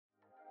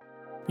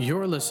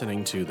You're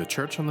listening to the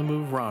Church on the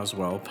Move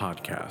Roswell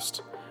podcast.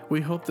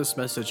 We hope this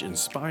message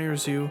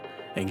inspires you,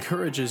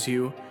 encourages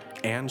you,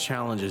 and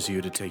challenges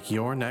you to take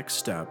your next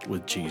step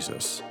with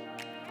Jesus.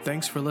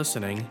 Thanks for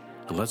listening.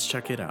 Let's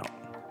check it out.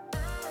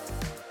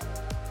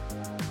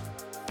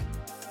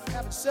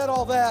 Having said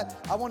all that,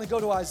 I want to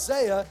go to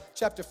Isaiah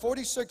chapter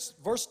 46,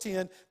 verse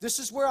 10. This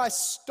is where I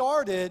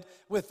started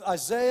with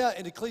Isaiah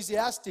and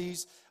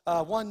Ecclesiastes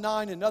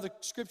 1:9, another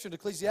scripture in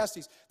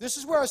Ecclesiastes. This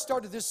is where I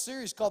started this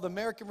series called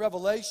American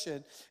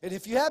Revelation. And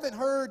if you haven't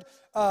heard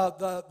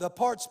the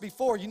parts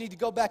before, you need to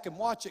go back and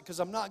watch it because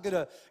I'm not going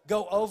to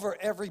go over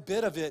every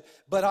bit of it.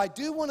 But I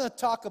do want to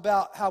talk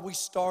about how we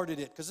started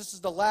it because this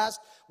is the last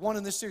one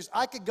in this series.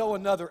 I could go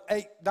another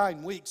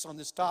 8-9 weeks on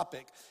this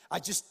topic. I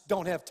just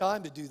don't have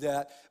time to do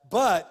that.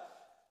 But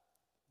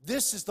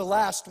this is the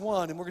last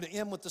one, and we're going to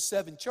end with the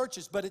 7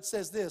 churches. But it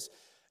says this: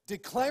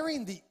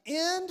 declaring the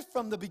end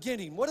from the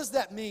beginning. What does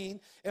that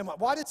mean? And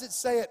why does it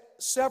say it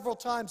several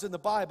times in the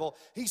Bible?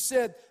 He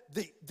said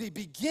the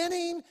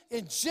beginning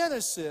in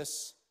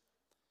Genesis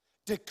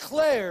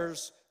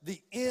declares the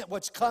end,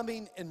 what's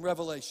coming in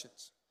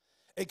Revelations.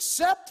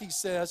 Except, he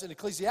says in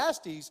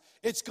Ecclesiastes,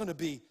 it's going to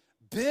be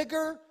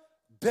bigger,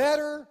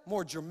 better,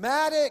 more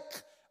dramatic.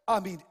 I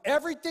mean,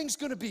 everything's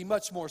going to be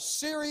much more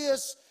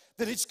serious.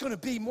 That it's going to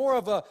be more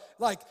of a,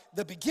 like,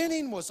 the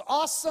beginning was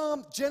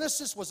awesome,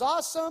 Genesis was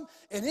awesome,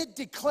 and it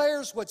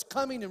declares what's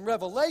coming in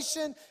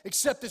Revelation,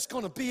 except it's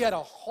going to be at a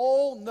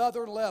whole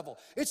nother level.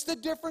 It's the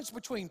difference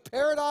between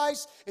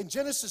paradise in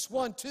Genesis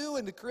 1-2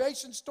 in the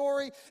creation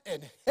story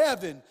and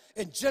heaven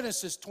in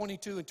Genesis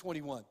 22 and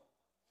 21.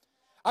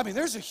 I mean,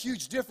 there's a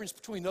huge difference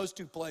between those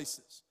two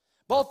places.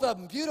 Both of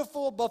them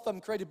beautiful, both of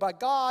them created by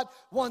God.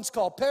 One's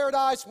called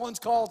paradise, one's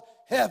called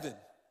heaven.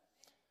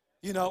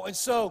 You know, and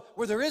so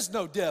where there is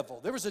no devil.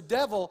 There was a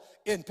devil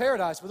in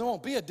paradise, but there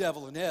won't be a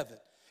devil in heaven.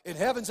 And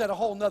heaven's at a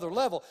whole nother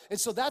level. And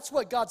so that's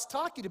what God's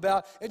talking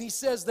about. And he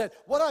says that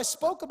what I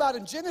spoke about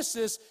in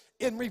Genesis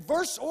in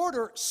reverse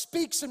order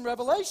speaks in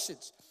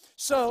Revelations.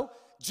 So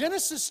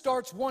Genesis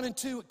starts 1 and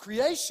 2 at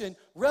creation.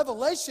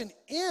 Revelation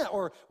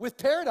with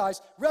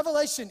paradise.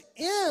 Revelation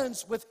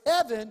ends with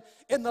heaven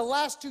in the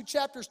last 2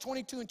 chapters,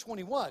 22 and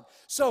 21.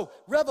 So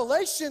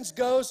Revelations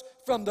goes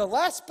from the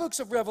last books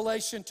of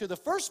Revelation to the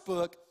first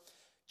book.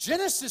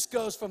 Genesis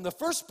goes from the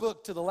first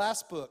book to the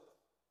last book.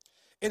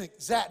 And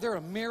they're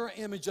a mirror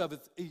image of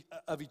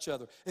each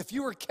other. If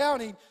you were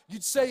counting,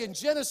 you'd say in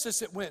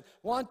Genesis it went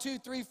 1, 2,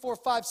 3, 4,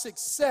 5,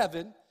 6,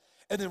 7.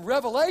 And then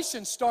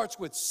Revelation starts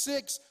with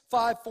 6,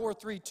 5, 4,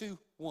 3, 2,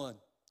 1.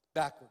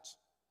 Backwards.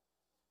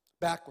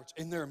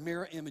 And they're a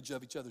mirror image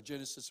of each other,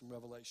 Genesis and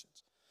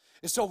Revelations.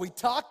 And so we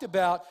talked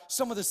about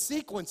some of the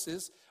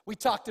sequences. We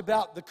talked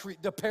about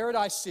the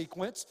paradise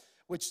sequence,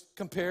 which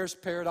compares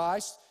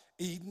paradise,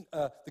 Eden,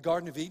 the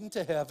Garden of Eden,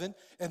 to heaven.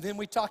 And then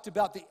we talked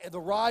about the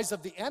rise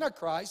of the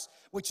Antichrist,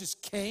 which is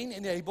Cain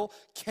and Abel.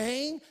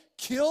 Cain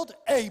killed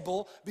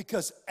Abel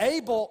because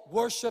Abel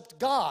worshiped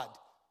God.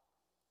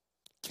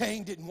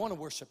 Cain didn't want to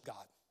worship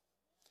God.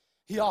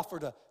 He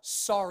offered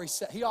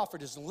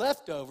his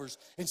leftovers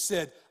and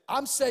said,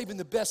 I'm saving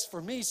the best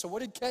for me. So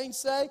what did Cain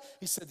say?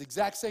 He said the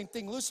exact same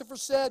thing Lucifer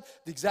said,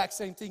 the exact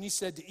same thing he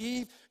said to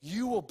Eve.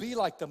 You will be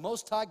like the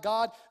Most High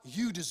God.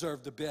 You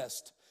deserve the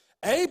best.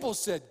 Abel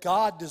said,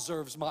 God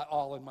deserves my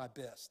all and my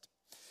best.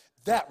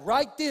 That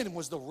right then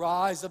was the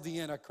rise of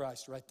the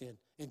Antichrist right then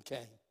in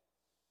Cain.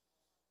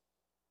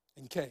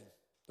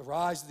 The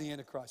rise of the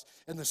Antichrist.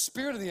 And the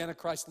spirit of the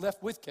Antichrist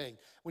left with Cain.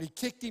 When he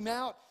kicked him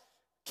out,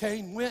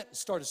 Cain went and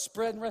started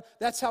spreading around.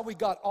 That's how we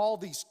got all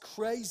these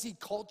crazy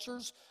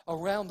cultures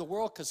around the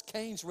world, because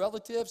Cain's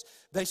relatives,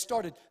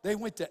 they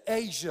went to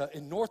Asia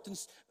and North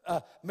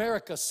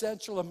America,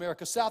 Central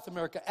America, South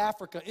America,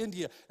 Africa,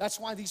 India. That's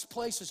why these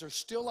places are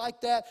still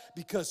like that,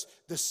 because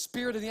the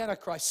spirit of the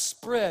Antichrist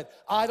spread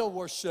idol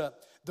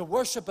worship, the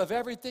worship of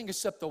everything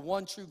except the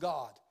one true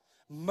God.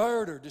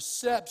 Murder,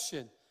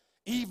 deception,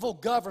 evil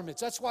governments.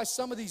 That's why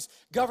some of these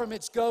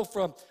governments go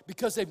from,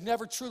 because they've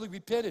never truly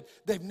repented.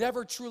 They've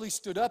never truly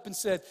stood up and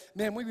said,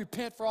 man, we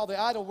repent for all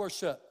the idol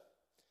worship.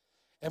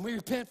 And we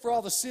repent for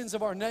all the sins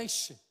of our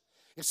nation.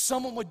 If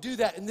someone would do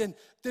that and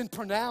then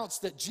pronounce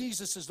that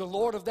Jesus is the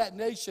Lord of that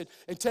nation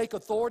and take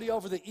authority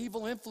over the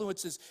evil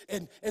influences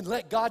and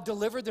let God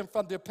deliver them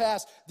from their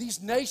past,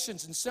 these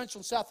nations in Central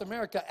and South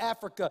America,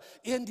 Africa,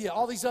 India,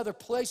 all these other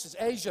places,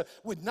 Asia,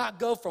 would not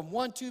go from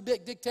one too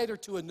big dictator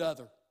to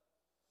another.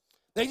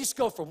 They just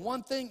go from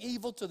one thing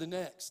evil to the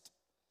next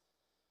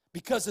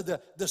because of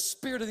the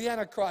spirit of the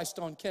Antichrist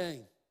on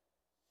Cain.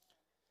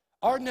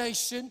 Our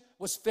nation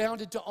was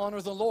founded to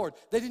honor the Lord.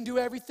 They didn't do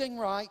everything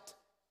right.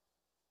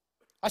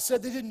 I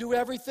said they didn't do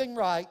everything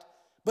right,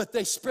 but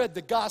they spread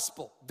the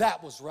gospel.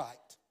 That was right.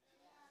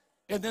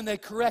 And then they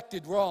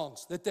corrected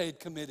wrongs that they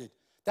had committed.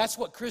 That's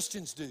what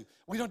Christians do.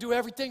 We don't do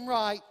everything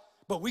right,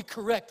 but we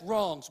correct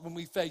wrongs when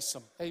we face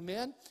them.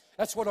 Amen?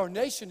 That's what our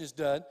nation has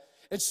done.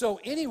 And so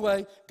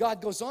anyway,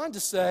 God goes on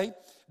to say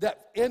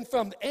and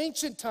from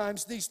ancient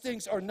times, these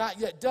things are not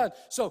yet done.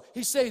 So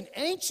he's saying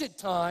ancient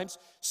times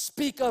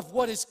speak of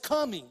what is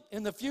coming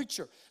in the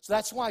future. So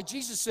that's why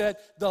Jesus said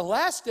the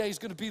last day is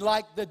going to be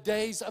like the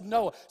days of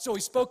Noah. So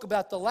he spoke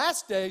about the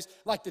last days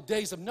like the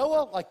days of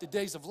Noah, like the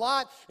days of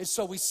Lot. And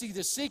so we see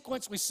the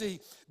sequence. We see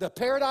the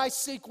paradise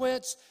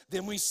sequence.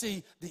 Then we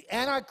see the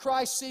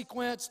Antichrist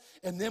sequence.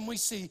 And then we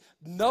see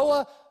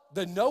Noah,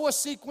 the Noah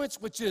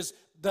sequence, which is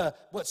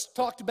what's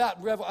talked about,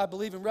 I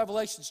believe, in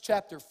Revelations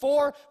chapter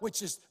 4,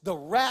 which is the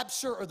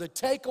rapture or the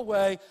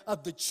takeaway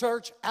of the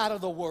church out of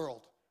the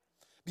world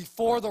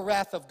before the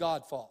wrath of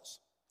God falls.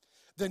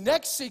 The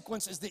next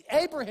sequence is the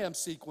Abraham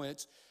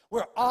sequence,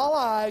 where all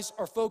eyes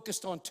are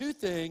focused on two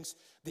things,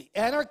 the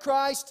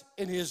Antichrist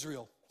and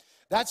Israel.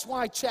 That's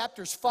why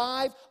chapters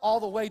 5 all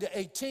the way to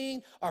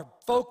 18 are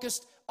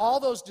focused. All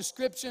those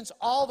descriptions,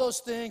 all those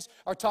things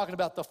are talking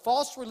about the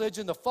false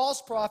religion, the false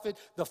prophet,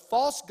 the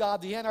false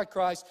God, the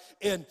Antichrist,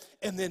 and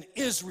then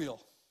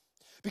Israel.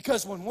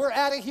 Because when we're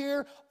out of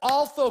here,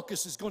 all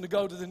focus is going to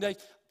go to the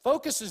nation.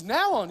 Focus is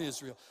now on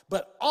Israel,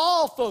 but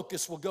all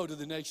focus will go to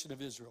the nation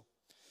of Israel.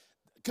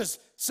 Because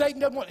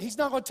Satan he's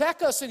not going to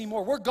attack us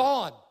anymore. We're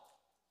gone.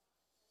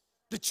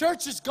 The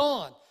church is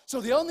gone.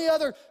 So the only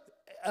other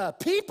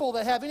people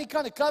that have any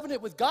kind of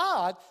covenant with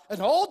God,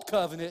 an old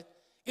covenant,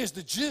 is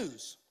the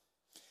Jews.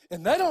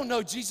 And they don't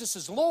know Jesus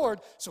is Lord,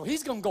 so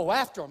he's going to go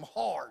after them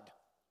hard.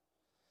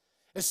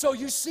 And so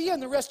you see in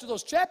the rest of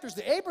those chapters,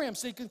 the Abraham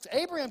sequence,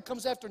 Abraham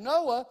comes after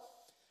Noah.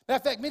 Matter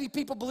of fact, many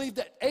people believe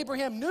that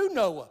Abraham knew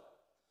Noah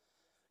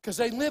because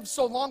they lived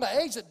so long an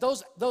age that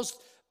those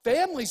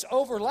families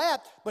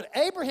overlap. But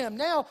Abraham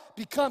now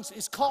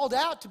is called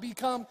out to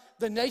become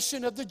the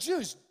nation of the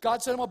Jews.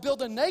 God said, I'm going to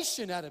build a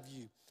nation out of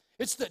you.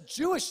 It's the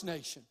Jewish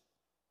nation.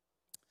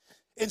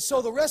 And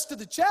so the rest of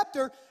the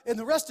chapter and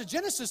the rest of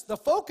Genesis, the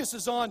focus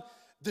is on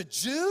the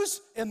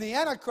Jews and the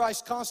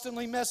Antichrist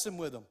constantly messing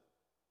with them.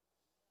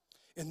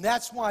 And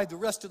that's why the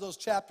rest of those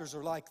chapters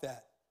are like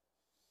that.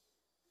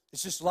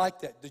 It's just like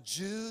that. The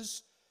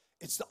Jews,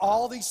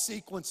 all these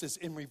sequences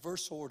in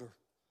reverse order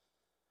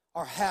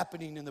are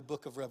happening in the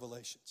book of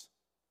Revelations.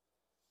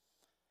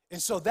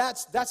 And so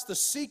that's the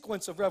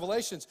sequence of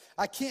Revelations.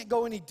 I can't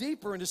go any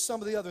deeper into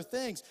some of the other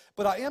things,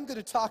 but I am going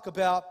to talk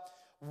about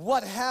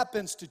what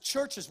happens to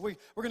churches. We're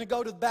going to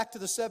go back to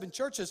the 7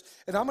 churches,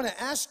 and I'm going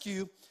to ask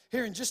you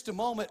here in just a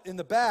moment in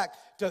the back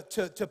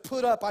to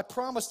put up, I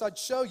promised I'd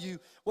show you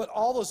what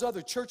all those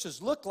other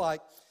churches look like.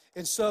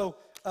 And so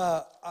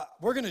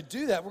we're going to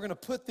do that. We're going to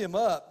put them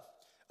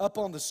up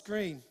on the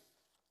screen.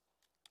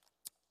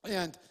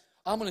 And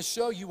I'm going to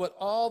show you what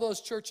all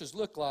those churches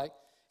look like.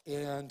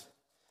 And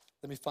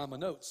let me find my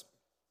notes.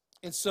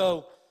 And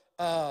so,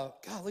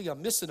 golly,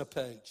 I'm missing a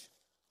page.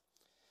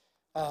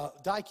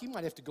 Dyke, you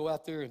might have to go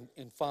out there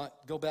and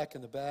go back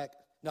in the back.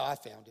 No, I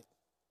found it.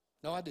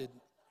 No, I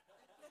didn't.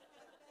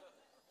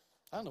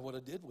 I don't know what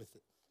I did with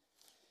it.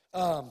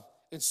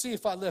 And see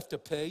if I left a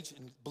page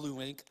in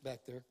blue ink back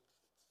there.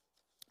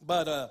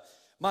 But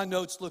my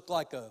notes look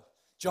like a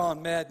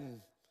John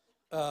Madden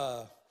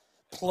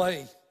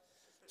play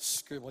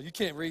scribble. You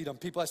can't read them.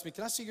 People ask me,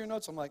 can I see your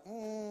notes? I'm like,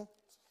 no,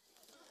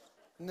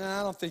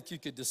 I don't think you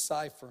could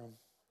decipher them.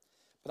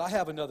 But I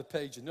have another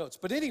page of notes.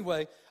 But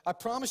anyway, I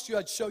promised you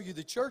I'd show you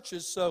the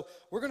churches. So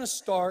we're going to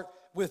start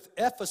with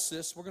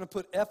Ephesus. We're going to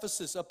put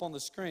Ephesus up on the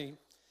screen.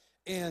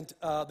 And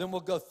then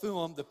we'll go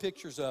through them, the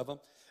pictures of them.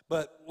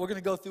 But we're going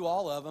to go through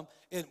all of them.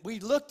 And we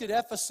looked at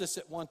Ephesus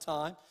at one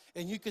time.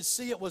 And you could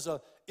see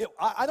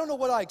I don't know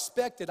what I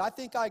expected. I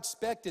think I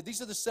expected,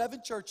 these are the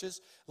 7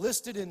 churches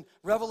listed in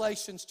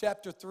Revelations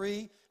chapter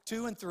 3,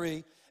 2 and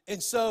 3.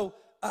 And so,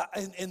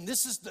 and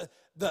this is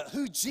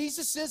who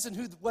Jesus is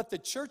and what the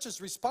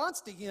church's response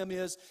to him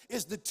is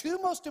the 2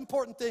 most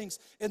important things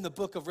in the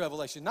book of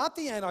Revelation. Not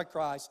the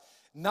Antichrist,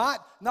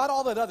 not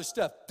all that other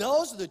stuff.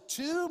 Those are the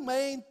 2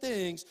 main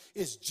things,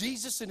 is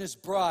Jesus and his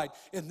bride.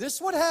 And this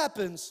is what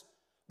happens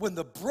when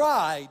the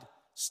bride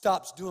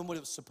stops doing what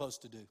it was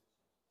supposed to do.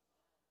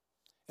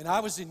 And I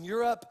was in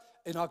Europe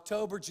in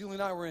October. Julie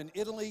and I were in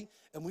Italy,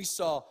 and we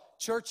saw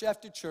church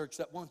after church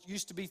that once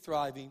used to be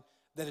thriving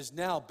that is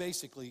now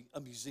basically a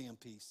museum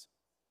piece.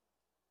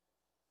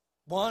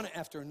 One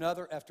after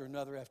another, after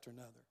another, after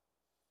another.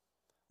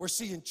 We're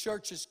seeing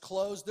churches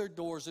close their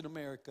doors in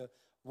America,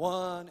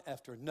 one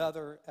after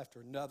another,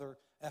 after another,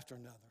 after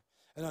another.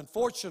 And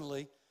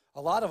unfortunately,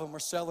 a lot of them are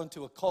selling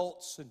to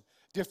occults and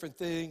different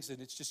things,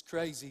 and it's just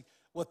crazy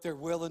what they're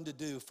willing to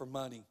do for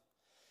money.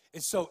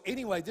 And so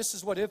anyway, this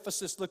is what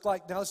Ephesus looked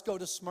like. Now let's go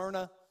to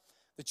Smyrna.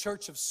 The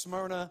church of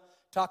Smyrna,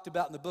 talked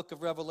about in the book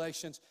of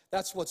Revelations.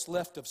 That's what's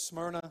left of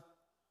Smyrna.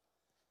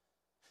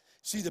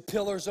 See the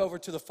pillars over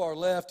to the far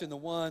left and the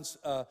ones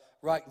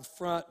right in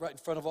front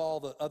of all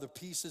the other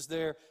pieces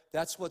there.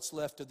 That's what's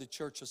left of the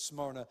church of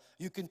Smyrna.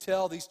 You can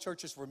tell these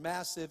churches were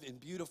massive and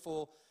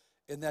beautiful,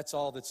 and that's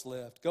all that's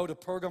left. Go to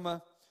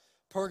Pergama.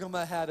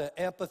 Pergama had an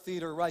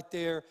amphitheater right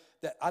there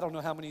that I don't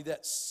know how many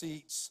that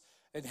seats.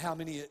 and how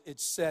many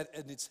it's set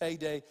in its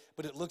heyday,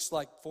 but it looks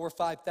like 4,000 or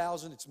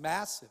 5,000. It's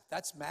massive.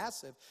 That's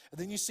massive.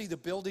 And then you see the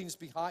buildings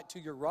behind to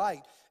your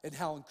right and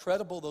how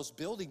incredible those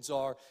buildings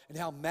are and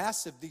how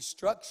massive these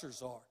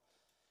structures are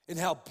and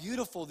how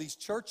beautiful these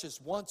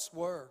churches once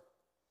were.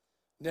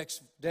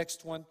 Next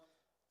one.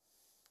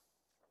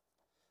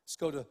 Let's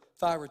go to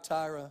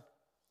Thyatira.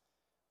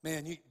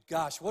 Man,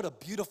 gosh, what a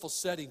beautiful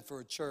setting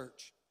for a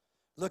church.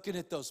 Looking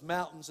at those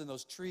mountains and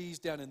those trees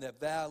down in that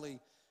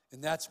valley.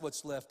 And that's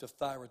what's left of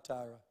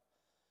Thyatira.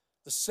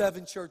 The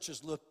 7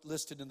 churches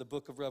listed in the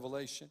book of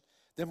Revelation.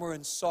 Then we're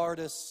in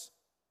Sardis.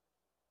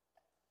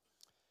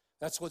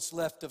 That's what's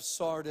left of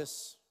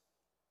Sardis.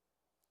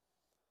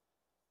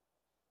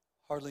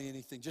 Hardly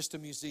anything. Just a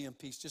museum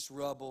piece, just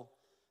rubble.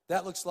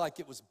 That looks like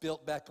it was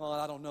built back on,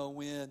 I don't know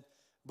when,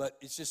 but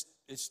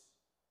it's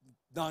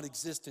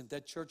non-existent.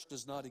 That church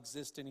does not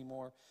exist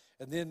anymore.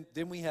 And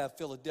then we have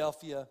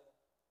Philadelphia.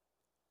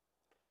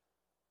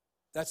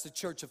 That's the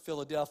Church of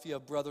Philadelphia,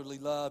 brotherly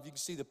love. You can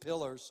see the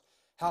pillars,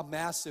 how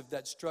massive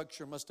that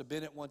structure must have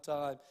been at one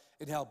time,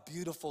 and how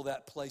beautiful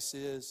that place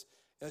is.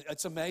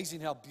 It's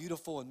amazing how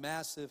beautiful and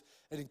massive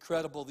and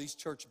incredible these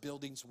church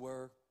buildings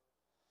were.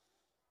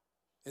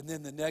 And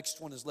then the next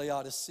one is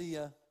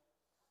Laodicea,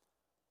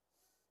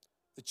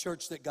 the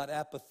church that got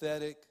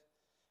apathetic.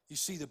 You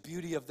see the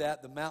beauty of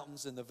that, the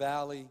mountains and the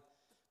valley.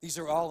 These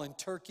are all in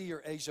Turkey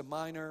or Asia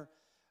Minor.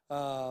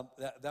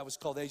 That was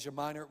called Asia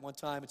Minor at one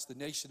time. It's the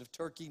nation of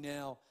Turkey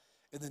now.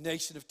 In the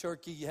nation of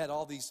Turkey, you had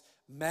all these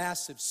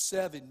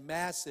seven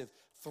massive,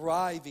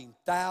 thriving,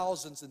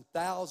 thousands and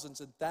thousands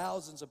and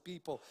thousands of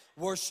people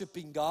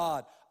worshiping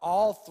God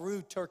all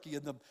through Turkey.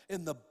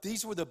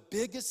 These were the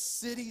biggest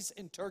cities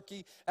in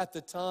Turkey at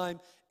the time.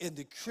 And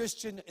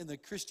the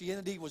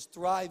Christianity was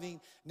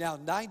thriving. Now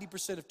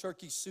 90% of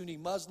Turkey's Sunni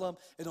Muslim,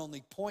 and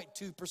only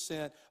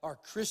 0.2% are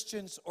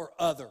Christians or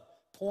other.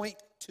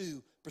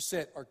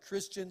 0.2% are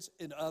Christians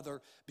and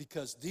other,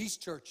 because these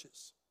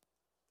churches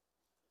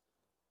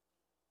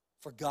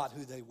forgot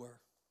who they were.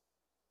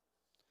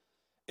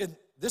 And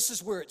this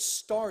is where it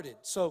started.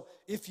 So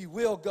if you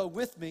will, go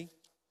with me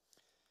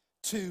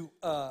to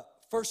 1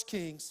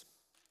 Kings.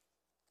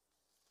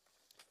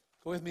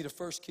 Go with me to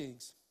 1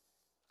 Kings.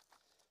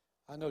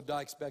 I know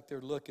Dyke's back there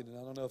looking, and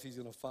I don't know if he's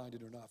going to find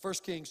it or not. 1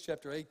 Kings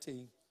chapter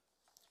 18.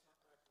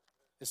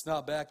 It's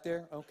not back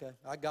there? Okay.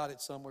 I got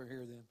it somewhere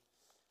here then.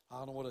 I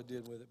don't know what I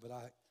did with it,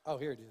 but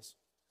here it is.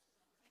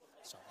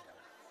 Sorry.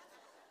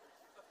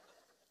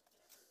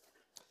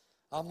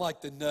 I'm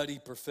like the nutty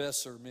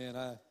professor,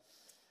 man.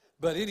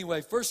 But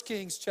anyway, 1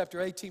 Kings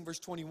chapter 18, verse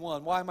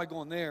 21. Why am I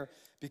going there?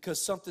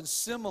 Because something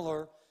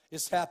similar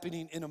is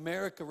happening in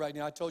America right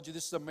now. I told you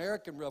this is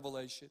American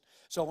revelation.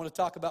 So I want to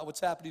talk about what's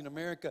happening in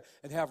America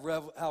and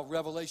how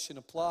revelation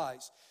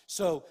applies.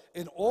 So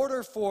in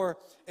order for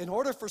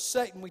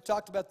Satan, we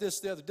talked about this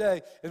the other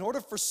day, in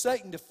order for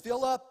Satan to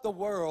fill up the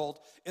world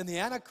and the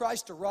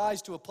Antichrist to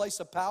rise to a place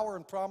of power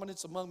and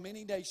prominence among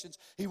many nations,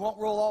 he won't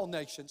rule all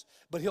nations,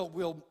 but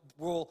he'll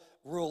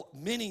rule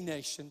many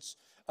nations,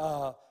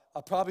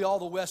 probably all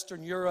the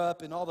Western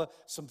Europe and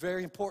some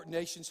very important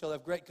nations. He'll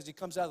have great, because he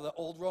comes out of the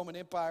old Roman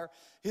Empire.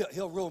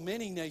 He'll rule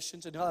many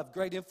nations, and he'll have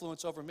great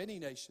influence over many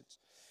nations.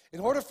 In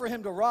order for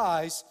him to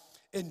rise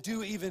and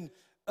do even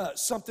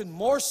something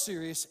more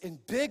serious and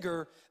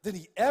bigger than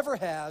he ever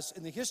has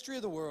in the history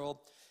of the world,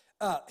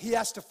 he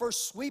has to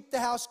first sweep the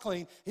house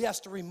clean. He has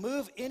to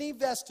remove any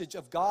vestige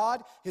of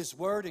God, His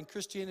Word, and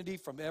Christianity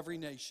from every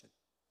nation.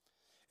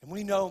 And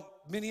we know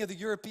many of the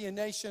European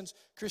nations,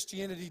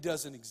 Christianity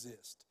doesn't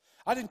exist.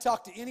 I didn't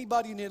talk to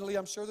anybody in Italy.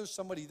 I'm sure there's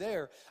somebody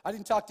there. I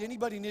didn't talk to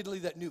anybody in Italy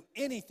that knew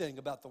anything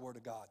about the Word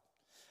of God.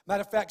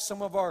 Matter of fact,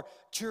 some of our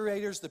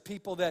curators, the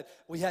people that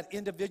we had,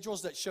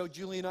 individuals that showed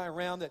Julie and I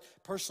around that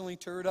personally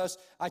toured us,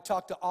 I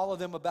talked to all of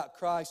them about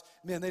Christ.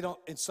 Man,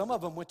 and some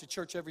of them went to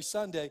church every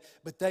Sunday,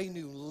 but they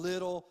knew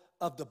little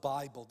of the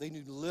Bible. They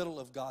knew little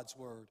of God's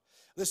Word.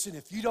 Listen,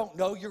 if you don't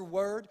know your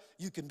Word,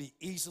 you can be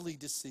easily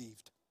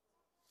deceived.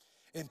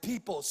 And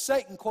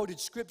Satan quoted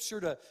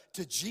Scripture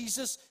to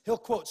Jesus. He'll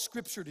quote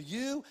Scripture to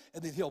you,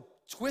 and then he'll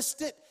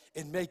twist it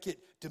and make it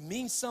to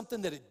mean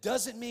something that it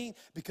doesn't mean,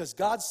 because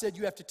God said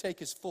you have to take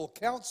His full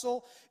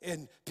counsel,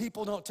 and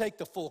people don't take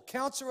the full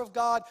counsel of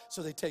God,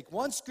 so they take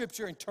one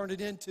Scripture and turn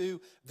it into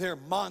their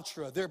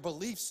mantra, their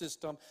belief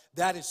system.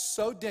 That is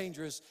so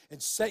dangerous,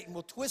 and Satan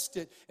will twist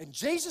it. And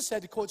Jesus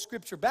had to quote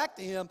Scripture back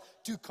to him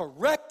to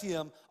correct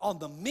him on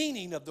the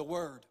meaning of the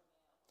word.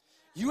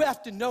 You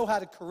have to know how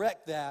to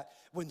correct that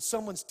when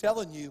someone's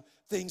telling you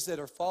things that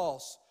are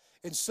false.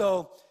 And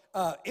so,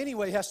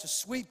 anyway, he has to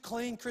sweep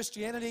clean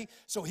Christianity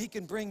so he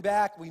can bring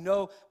back, we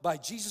know by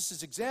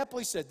Jesus' example,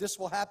 he said this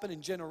will happen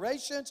in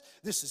generations.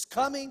 This is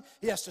coming.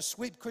 He has to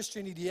sweep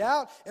Christianity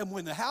out. And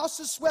when the house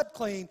is swept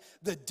clean,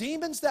 the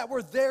demons that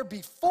were there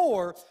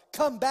before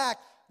come back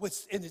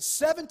and it's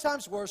 7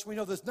 times worse. We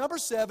know this number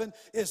 7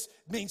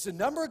 means the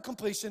number of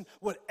completion,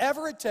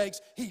 whatever it takes.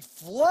 He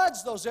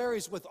floods those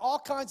areas with all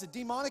kinds of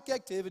demonic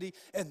activity,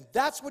 and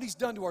that's what he's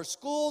done to our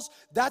schools.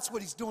 That's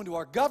what he's doing to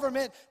our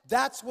government.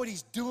 That's what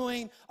he's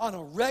doing on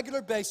a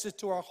regular basis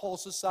to our whole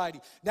society.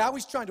 Now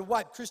he's trying to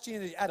wipe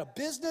Christianity out of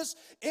business.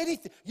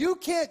 Anything. You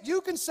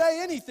can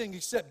say anything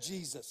except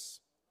Jesus.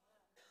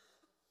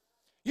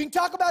 You can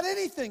talk about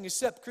anything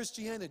except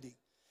Christianity.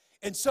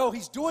 And so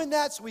he's doing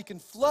that so he can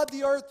flood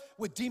the earth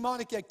with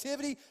demonic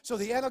activity so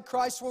the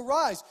Antichrist will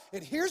rise.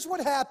 And here's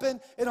what happened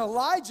in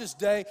Elijah's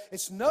day.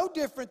 It's no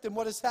different than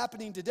what is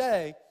happening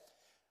today.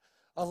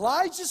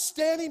 Elijah's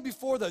standing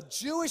before the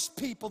Jewish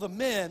people, the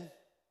men,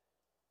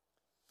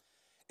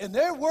 and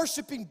they're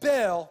worshiping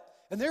Baal,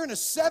 and they're in a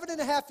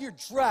 7.5-year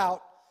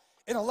drought.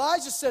 And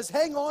Elijah says,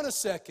 hang on a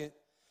second.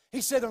 He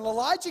said, and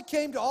Elijah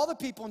came to all the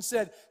people and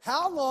said,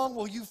 how long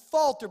will you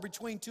falter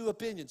between 2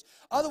 opinions?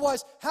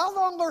 Otherwise, how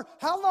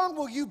long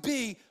will you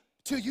be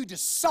till you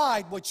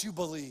decide what you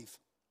believe?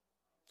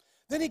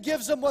 Then he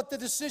gives them what the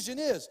decision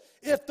is.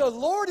 If the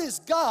Lord is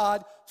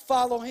God,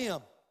 follow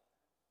him.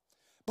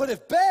 But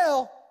if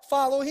Baal,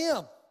 follow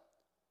him.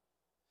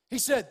 He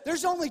said,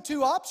 there's only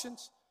 2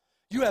 options.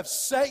 You have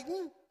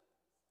Satan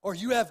or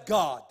you have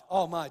God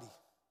Almighty.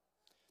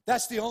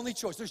 That's the only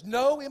choice. There's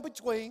no in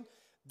between.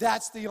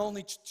 That's the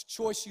only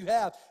choice you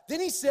have.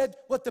 Then he said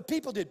what the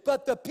people did.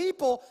 But the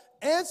people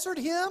answered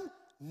him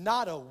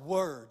not a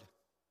word.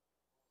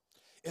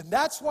 And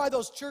that's why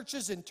those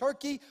churches in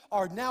Turkey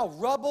are now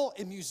rubble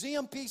and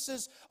museum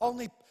pieces,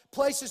 only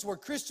places where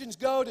Christians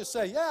go to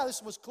say, yeah,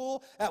 this was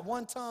cool at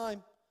one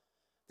time.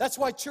 That's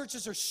why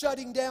churches are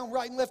shutting down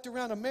right and left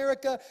around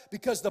America,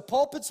 because the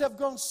pulpits have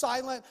grown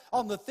silent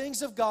on the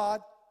things of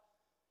God,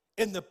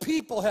 and the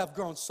people have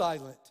grown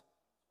silent.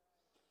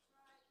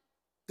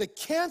 The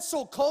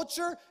cancel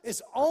culture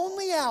is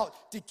only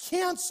out to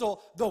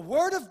cancel the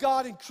Word of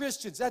God in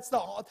Christians. That's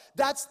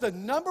the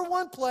number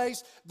one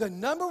place, the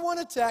number one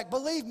attack.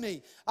 Believe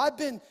me,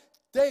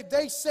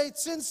 they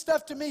send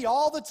stuff to me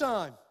all the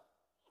time.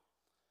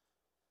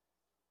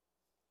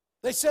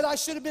 They said I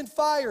should have been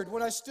fired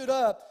when I stood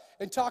up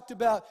and talked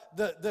about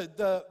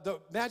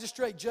the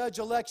magistrate judge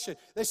election.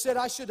 They said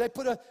they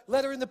put a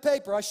letter in the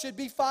paper, I should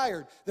be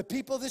fired. The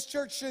people of this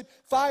church should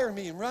fire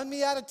me and run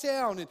me out of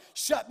town and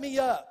shut me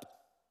up.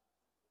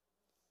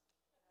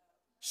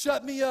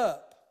 Shut me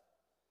up.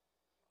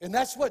 And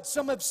that's what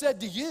some have said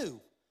to you.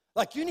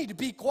 Like, you need to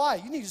be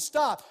quiet. You need to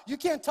stop. You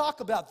can't talk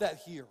about that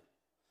here.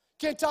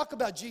 Can't talk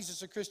about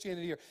Jesus or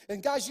Christianity here.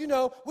 And guys, you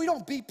know, we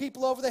don't beat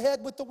people over the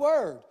head with the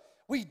word.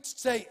 We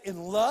say in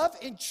love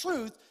and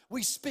truth,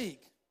 we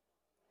speak.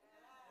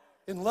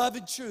 In love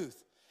and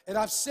truth. And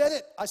I've said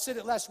it. I said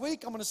it last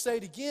week. I'm going to say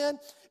it again.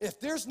 If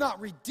there's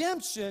not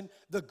redemption,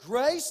 the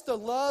grace, the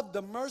love,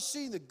 the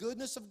mercy, the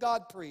goodness of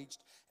God preached,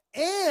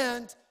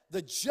 and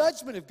the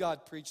judgment of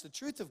God preached, the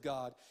truth of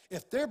God,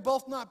 if they're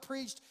both not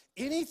preached,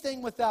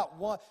 anything without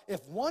one,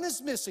 if one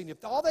is missing,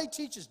 if all they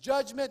teach is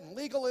judgment and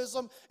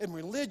legalism and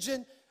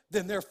religion,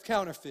 then they're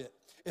counterfeit.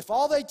 If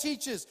all they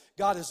teach is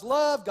God is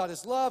love, God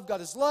is love, God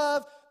is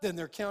love, then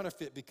they're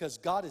counterfeit, because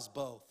God is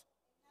both.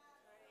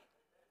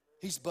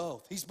 He's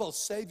both. He's both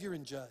Savior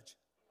and Judge.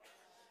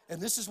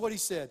 And this is what he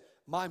said,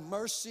 my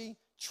mercy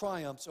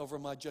triumphs over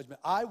my judgment.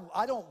 I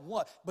don't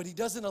want, but he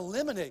doesn't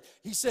eliminate.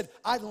 He said,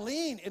 I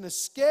lean in a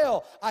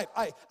scale.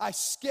 I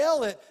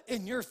scale it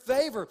in your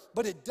favor,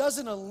 but it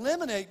doesn't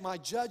eliminate my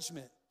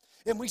judgment.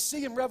 And we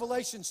see in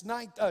Revelations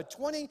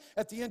 20,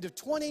 at the end of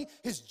 20,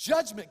 his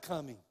judgment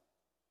coming.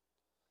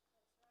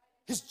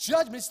 His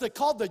judgment, it's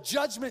called the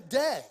judgment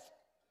day.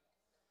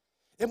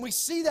 And we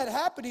see that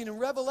happening in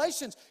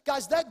Revelations.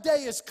 Guys, that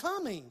day is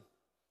coming.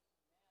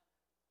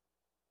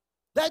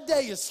 That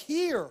day is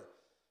here.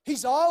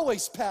 He's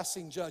always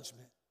passing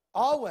judgment,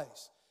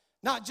 always.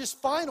 Not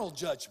just final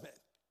judgment.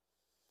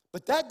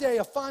 But that day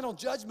of final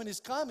judgment is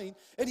coming,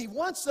 and he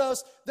wants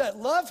us that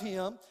love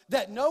him,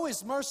 that know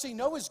his mercy,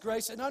 know his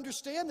grace, and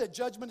understand that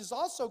judgment is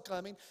also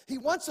coming. He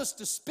wants us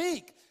to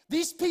speak.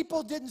 These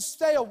people didn't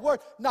say a word.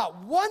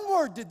 Not one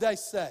word did they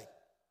say.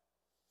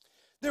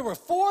 There were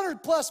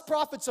 400 plus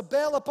prophets of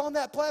Baal upon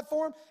that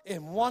platform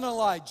and one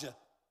Elijah.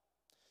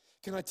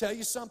 Can I tell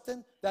you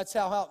something? That's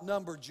how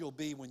outnumbered you'll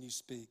be when you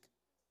speak.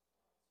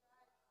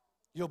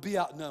 You'll be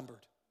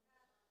outnumbered.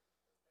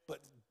 But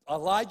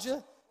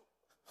Elijah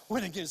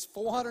went against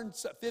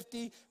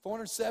 450,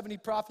 470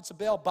 prophets of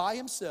Baal by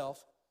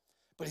himself.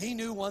 But he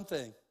knew one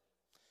thing.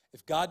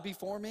 If God be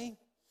for me,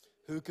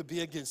 who could be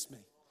against me?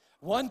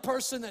 One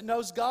person that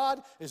knows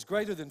God is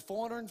greater than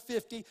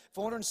 450,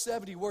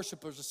 470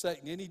 worshipers of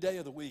Satan any day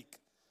of the week.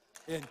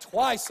 And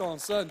twice on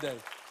Sunday.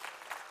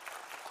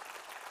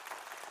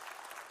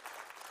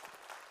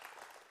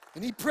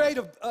 And he prayed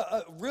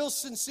a real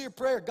sincere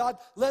prayer. God,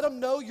 let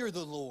them know you're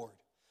the Lord.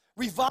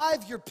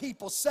 Revive your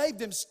people. Save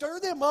them. Stir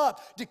them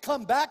up to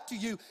come back to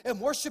you and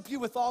worship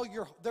you with all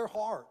their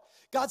heart.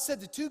 God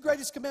said the 2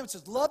 greatest commandments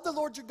is love the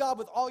Lord your God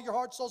with all your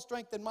heart, soul,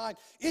 strength, and mind.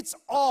 It's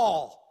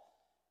all.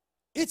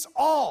 It's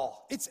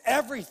all. It's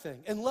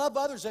everything. And love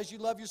others as you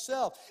love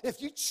yourself.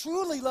 If you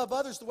truly love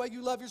others the way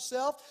you love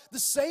yourself, the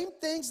same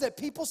things that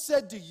people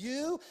said to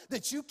you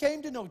that you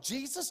came to know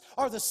Jesus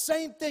are the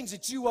same things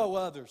that you owe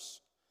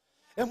others.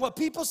 And what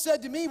people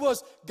said to me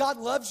was, God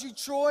loves you,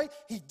 Troy.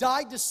 He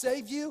died to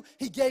save you.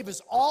 He gave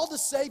his all to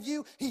save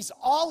you. He's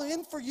all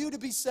in for you to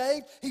be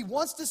saved. He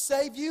wants to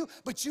save you,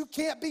 but you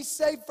can't be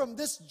saved from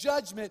this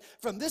judgment,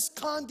 from this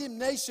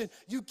condemnation.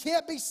 You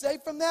can't be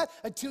saved from that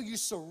until you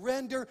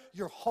surrender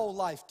your whole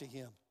life to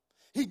him.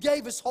 He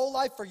gave his whole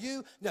life for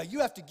you. Now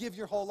you have to give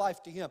your whole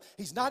life to him.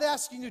 He's not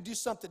asking you to do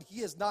something he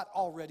has not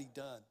already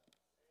done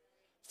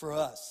for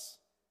us.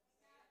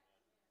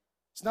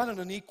 It's not an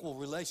unequal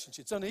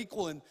relationship. It's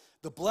unequal in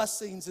the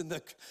blessings and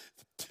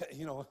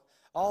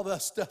all the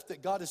stuff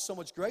that God is so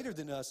much greater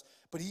than us.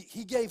 But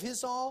he gave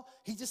his all.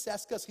 He just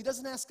asked us. He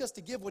doesn't ask us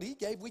to give what he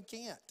gave. We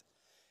can't.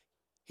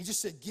 He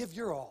just said, give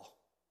your all.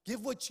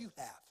 Give what you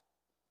have.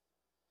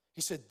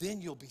 He said, then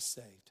you'll be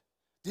saved.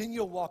 Then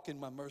you'll walk in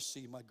my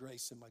mercy, my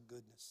grace, and my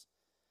goodness.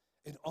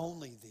 And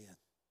only then.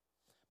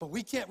 But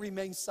we can't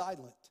remain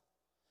silent.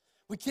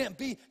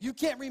 You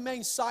can't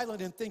remain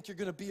silent and think you're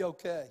going to be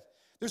okay.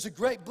 There's a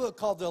great book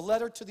called The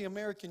Letter to the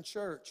American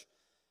Church,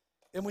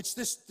 in which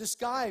this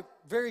guy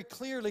very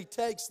clearly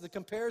takes the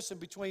comparison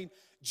between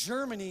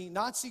Germany,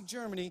 Nazi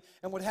Germany,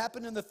 and what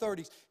happened in the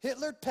 30s.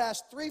 Hitler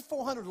passed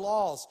 400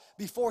 laws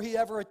before he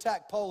ever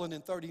attacked Poland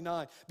in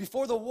 39,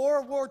 before the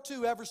World War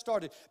II ever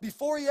started,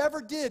 before he ever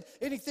did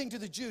anything to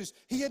the Jews.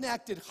 He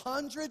enacted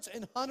hundreds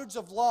and hundreds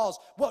of laws.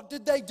 What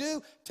did they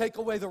do? Take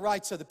away the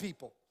rights of the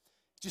people.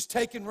 Just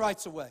taking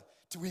rights away,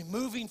 to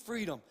removing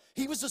freedom.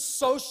 He was a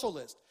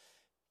socialist.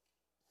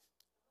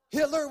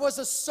 Hitler was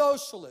a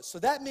socialist. So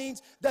that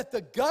means that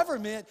the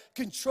government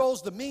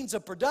controls the means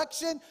of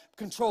production,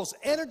 controls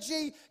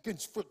energy,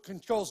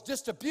 controls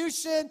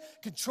distribution,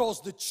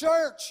 controls the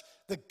church.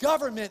 The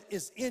government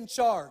is in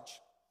charge.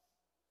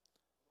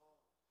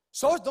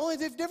 So the only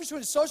difference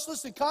between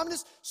socialists and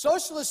communists,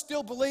 socialists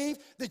still believe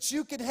that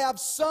you can have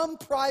some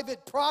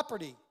private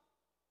property.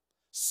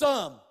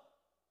 Some.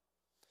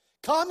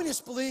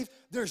 Communists believe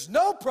there's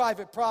no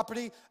private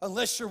property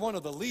unless you're one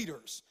of the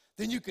leaders.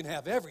 Then you can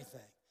have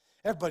everything.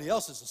 Everybody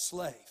else is a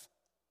slave.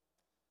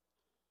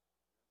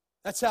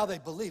 That's how they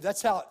believe.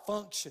 That's how it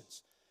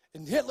functions.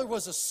 And Hitler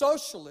was a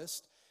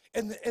socialist,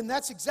 and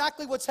that's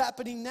exactly what's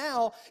happening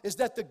now, is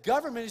that the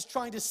government is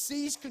trying to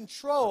seize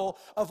control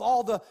of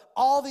all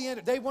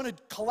the they want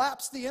to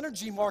collapse the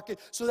energy market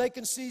so they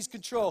can seize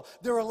control.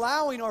 They're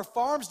allowing our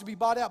farms to be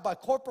bought out by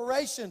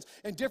corporations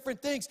and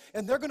different things,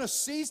 and they want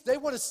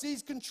to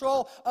seize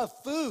control of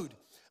food.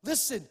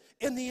 Listen,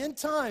 in the end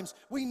times,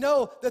 we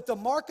know that the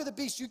mark of the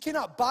beast, you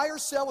cannot buy or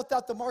sell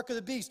without the mark of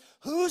the beast.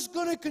 Who's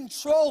going to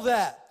control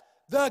that?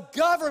 The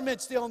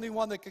government's the only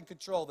one that can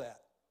control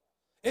that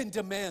and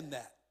demand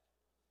that.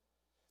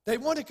 They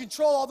want to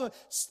control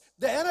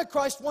the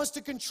Antichrist wants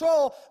to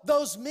control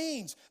those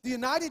means. The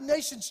United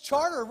Nations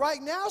Charter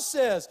right now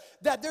says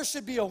that there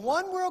should be a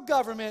one world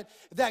government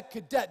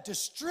that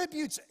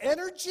distributes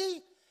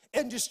energy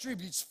and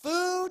distributes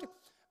food,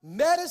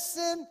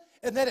 medicine,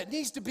 and that it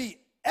needs to be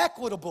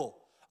equitable.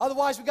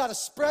 Otherwise, we got to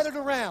spread it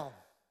around.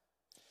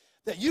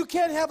 That you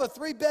can't have a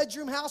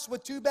 3-bedroom house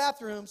with 2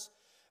 bathrooms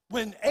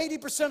when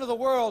 80% of the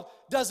world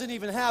doesn't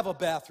even have a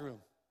bathroom.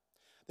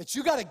 That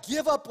you got to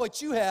give up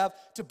what you have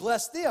to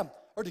bless them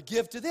or to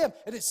give to them.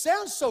 And it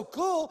sounds so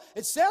cool,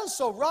 it sounds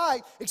so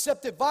right,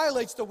 except it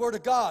violates the word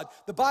of God.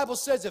 The Bible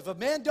says if a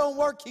man don't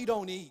work, he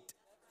don't eat.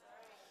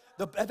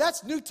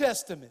 That's New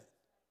Testament.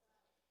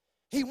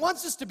 He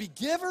wants us to be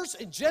givers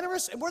and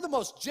generous, and we're the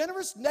most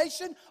generous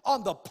nation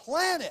on the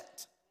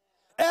planet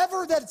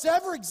that's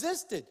ever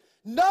existed.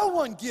 No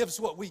one gives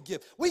what we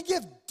give. We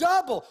give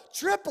double,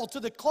 triple to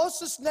the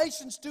closest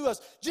nations to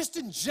us, just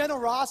in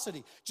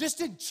generosity,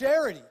 just in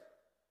charity.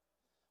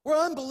 We're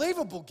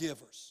unbelievable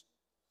givers.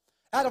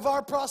 Out of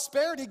our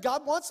prosperity,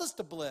 God wants us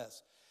to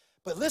bless.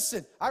 But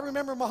listen, I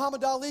remember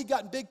Muhammad Ali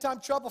got in big-time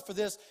trouble for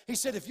this. He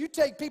said, if you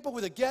take people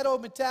with a ghetto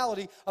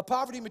mentality, a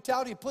poverty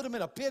mentality, and put them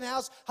in a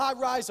penthouse,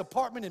 high-rise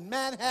apartment in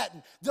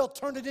Manhattan, they'll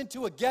turn it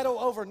into a ghetto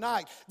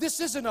overnight. This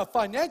isn't a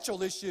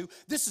financial issue.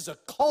 This is a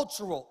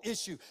cultural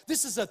issue.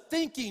 This is a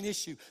thinking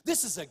issue.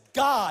 This is a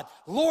God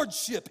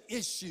lordship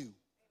issue.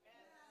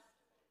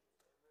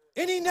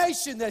 Any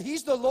nation that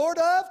he's the Lord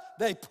of,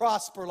 they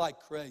prosper like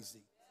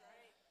crazy.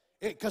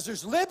 Because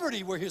there's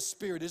liberty where his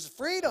spirit is,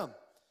 freedom.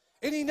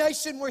 Any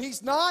nation where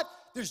he's not,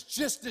 there's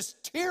just this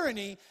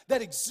tyranny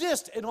that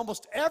exists in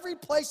almost every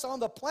place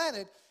on the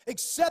planet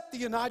except the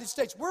United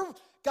States.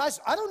 Guys,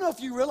 I don't know if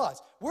you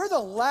realize, we're the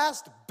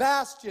last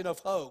bastion of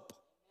hope.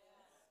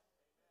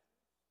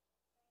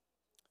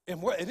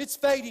 And it's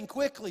fading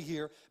quickly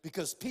here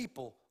because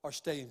people are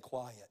staying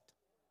quiet,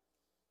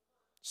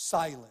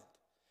 silent.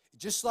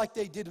 Just like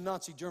they did in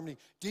Nazi Germany.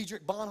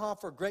 Dietrich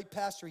Bonhoeffer, a great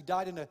pastor, he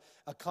died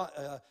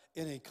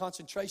in a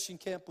concentration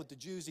camp with the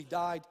Jews. He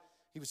died.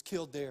 He was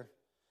killed there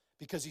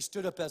because he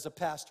stood up as a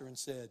pastor and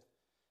said,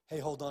 hey,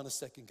 hold on a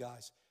second,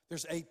 guys.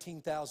 There's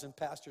 18,000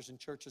 pastors and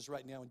churches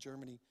right now in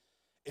Germany,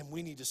 And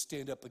we need to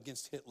stand up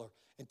against Hitler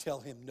and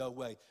tell him, no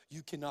way,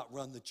 you cannot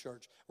run the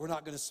church. We're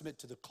not going to submit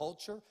to the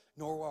culture,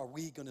 nor are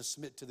we going to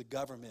submit to the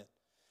government.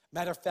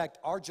 Matter of fact,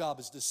 our job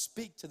is to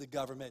speak to the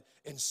government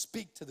and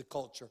speak to the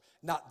culture,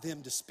 not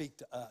them to speak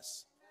to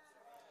us.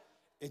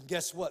 And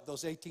guess what?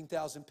 Those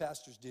 18,000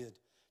 pastors did.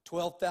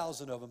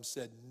 12,000 of them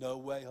said, no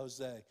way,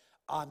 Jose.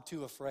 I'm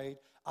too afraid.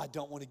 I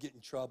don't want to get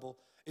in trouble.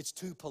 It's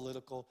too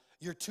political.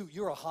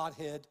 You're a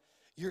hothead.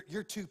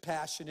 You're too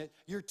passionate.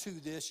 You're too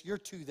this. You're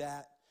too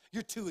that.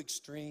 You're too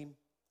extreme.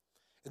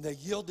 And they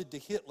yielded to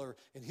Hitler,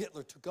 and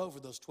Hitler took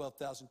over those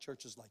 12,000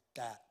 churches like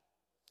that.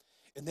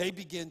 And they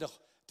began to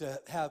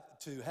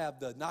have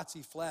the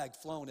Nazi flag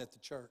flown at the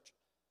church.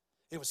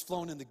 It was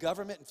flown in the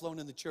government and flown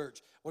in the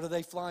church. What are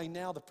they flying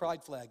now? The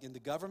pride flag in the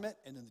government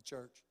and in the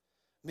church.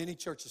 Many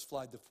churches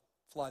fly the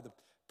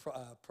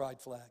pride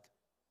flag.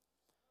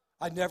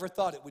 I never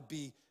thought it would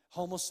be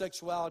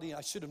homosexuality.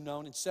 I should have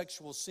known, and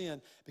sexual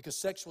sin, because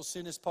sexual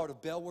sin is part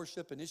of Baal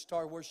worship and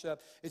Ishtar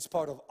worship. It's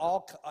part of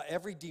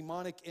every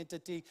demonic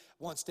entity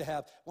wants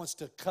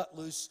to cut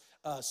loose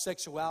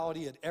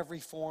sexuality in every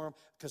form,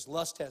 because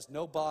lust has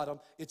no bottom.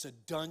 It's a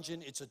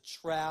dungeon. It's a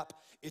trap.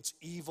 It's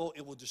evil.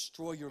 It will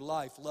destroy your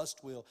life.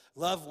 Lust will.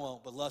 Love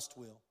won't, but lust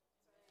will.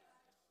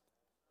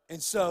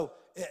 And so,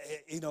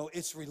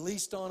 it's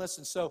released on us.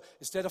 And so,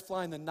 instead of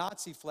flying the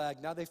Nazi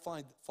flag, now they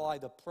fly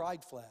the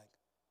pride flag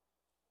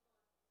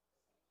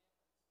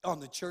on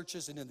the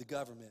churches and in the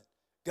government.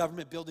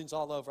 Government buildings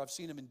all over. I've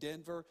seen them in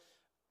Denver.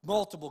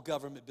 Multiple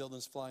government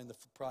buildings flying the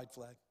pride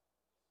flag.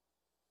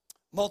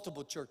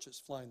 Multiple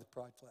churches flying the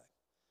pride flag.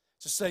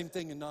 It's the same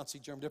thing in Nazi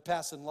Germany. They're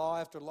passing law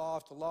after law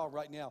after law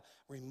right now,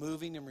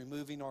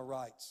 removing our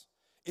rights.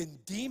 In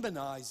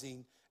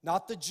demonizing,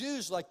 not the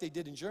Jews like they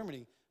did in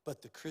Germany,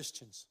 but the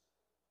Christians.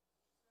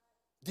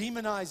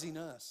 Demonizing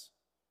us.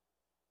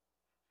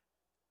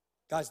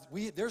 Guys,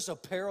 there's a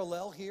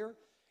parallel here.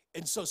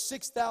 And so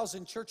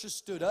 6,000 churches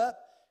stood up,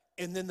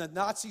 and then the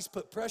Nazis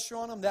put pressure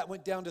on them. That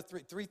went down to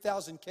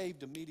 3,000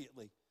 caved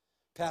immediately.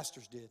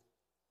 Pastors did.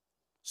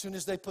 As soon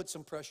as they put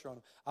some pressure on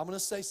them. I'm going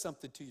to say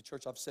something to you,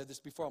 church. I've said this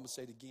before. I'm going to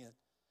say it again.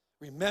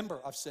 Remember,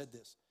 I've said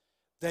this.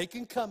 They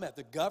can come at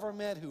the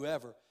government,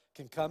 whoever,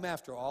 can come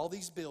after all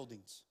these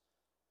buildings.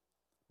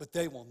 But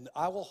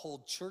I will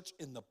hold church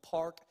in the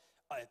park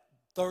at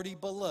 30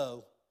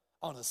 below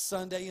on a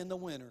Sunday in the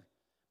winter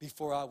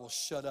before I will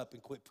shut up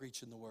and quit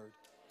preaching the word.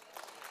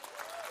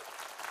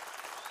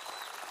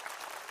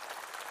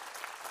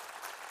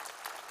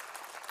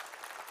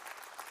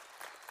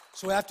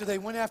 So after they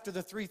went after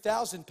the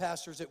 3,000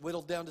 pastors, it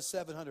whittled down to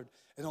 700,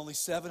 and only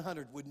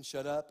 700 wouldn't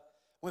shut up.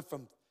 Went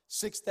from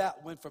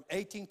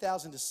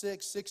 18,000 to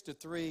 6 to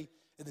 3,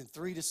 and then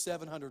 3 to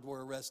 700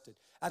 were arrested.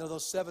 Out of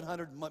those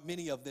 700,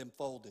 many of them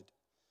folded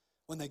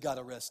when they got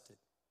arrested.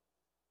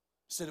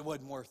 Said it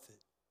wasn't worth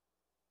it.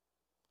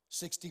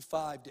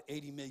 65 to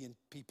 80 million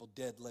people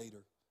dead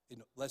later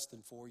in less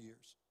than 4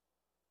 years.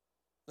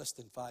 Less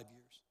than 5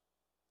 years.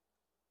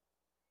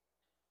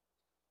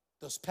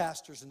 Those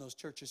pastors in those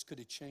churches could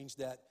have changed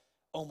that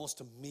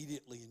almost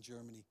immediately in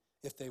Germany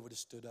if they would have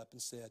stood up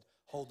and said,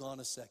 hold on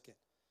a second.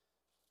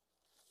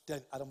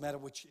 I don't matter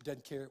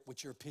doesn't care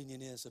what your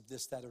opinion is of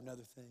this, that, or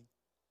another thing.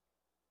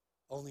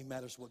 Only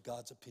matters what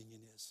God's opinion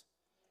is.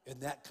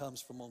 And that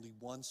comes from only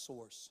one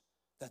source.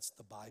 That's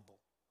the Bible.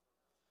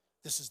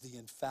 This is the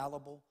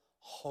infallible,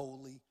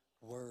 holy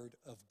Word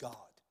of God.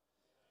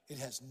 It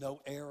has no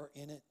error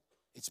in it.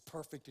 It's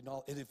perfect in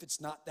all. And if it's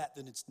not that,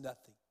 then it's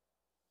nothing.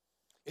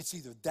 It's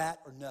either that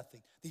or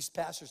nothing. These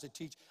pastors that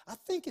teach, I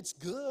think it's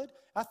good.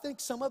 I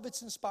think some of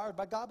it's inspired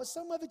by God, but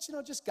some of it's,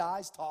 just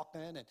guys talking,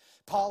 and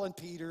Paul and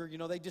Peter,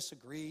 they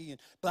disagree, and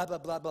blah, blah,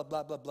 blah, blah,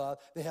 blah, blah, blah.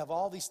 They have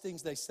all these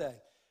things they say.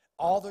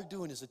 All they're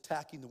doing is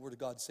attacking the Word of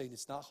God, saying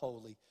it's not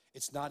holy,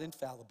 it's not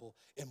infallible.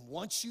 And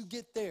once you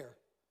get there,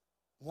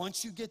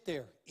 once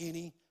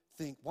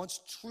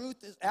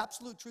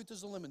absolute truth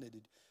is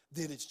eliminated,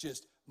 then it's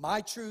just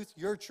my truth,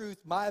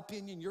 my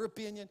opinion, your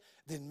opinion.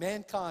 Then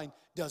mankind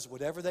does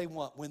whatever they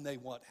want, when they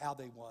want, how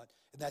they want.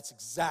 And that's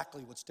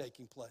exactly what's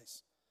taking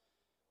place.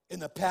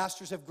 And the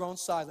pastors have grown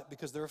silent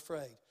because they're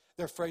afraid.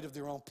 They're afraid of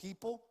their own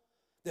people,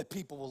 that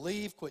people will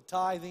leave, quit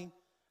tithing.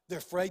 They're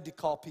afraid to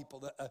call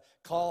people,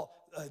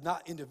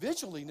 not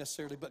individually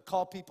necessarily, but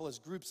call people as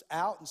groups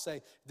out and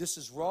say, this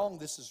is wrong,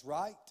 this is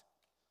right.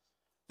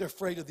 They're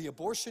afraid of the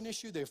abortion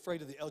issue. They're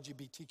afraid of the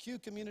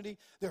LGBTQ community.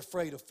 They're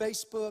afraid of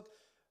Facebook.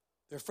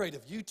 They're afraid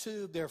of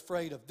YouTube. They're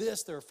afraid of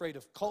this. They're afraid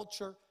of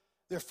culture.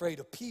 They're afraid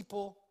of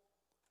people.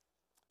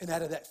 And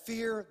out of that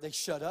fear, they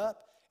shut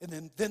up.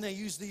 And then they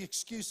use the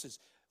excuses.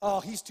 Oh,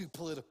 he's too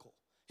political.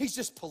 He's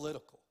just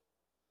political.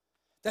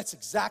 That's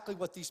exactly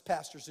what these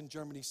pastors in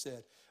Germany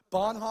said.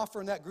 Bonhoeffer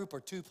and that group are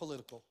too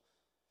political.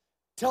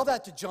 Tell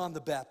that to John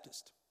the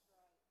Baptist.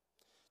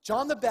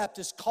 John the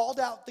Baptist called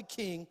out the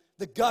king,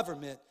 the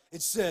government,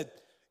 and said,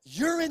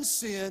 you're in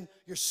sin,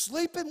 you're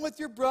sleeping with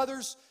your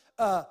brother's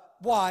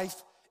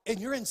wife, and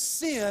you're in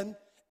sin,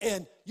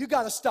 And you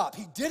got to stop.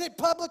 He did it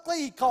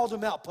publicly. He called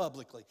him out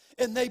publicly.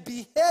 And they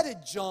beheaded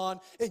John.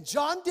 And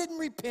John didn't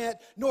repent,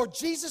 nor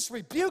Jesus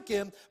rebuke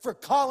him for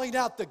calling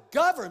out the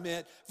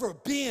government for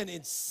being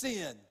in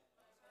sin.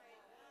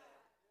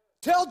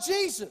 Tell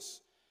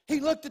Jesus. He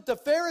looked at the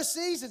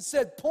Pharisees and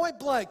said point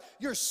blank,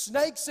 you're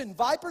snakes and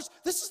vipers.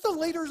 This is the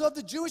leaders of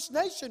the Jewish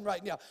nation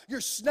right now.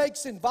 You're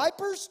snakes and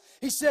vipers.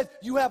 He said,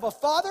 you have a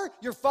father.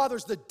 Your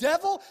father's the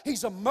devil.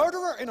 He's a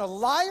murderer and a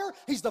liar.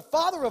 He's the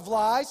father of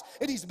lies,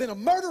 and he's been a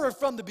murderer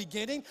from the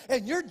beginning,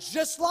 and you're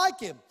just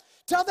like him.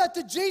 Tell that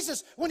to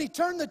Jesus when he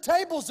turned the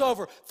tables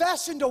over,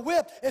 fashioned a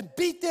whip, and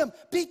beat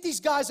these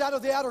guys out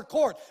of the outer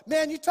court.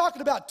 Man, you're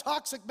talking about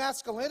toxic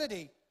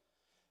masculinity.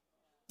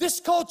 This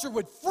culture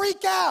would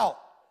freak out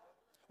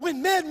when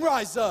men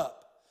rise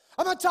up.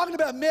 I'm not talking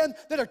about men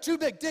that are too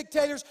big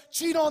dictators,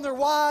 cheat on their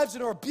wives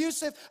and are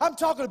abusive. I'm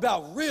talking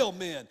about real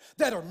men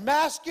that are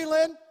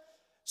masculine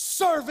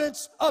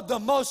servants of the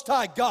Most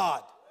High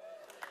God.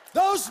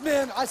 Those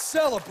men I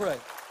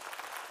celebrate.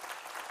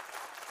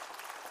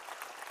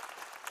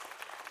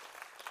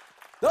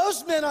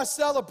 Those men I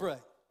celebrate.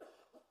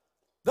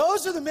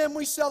 Those are the men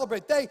we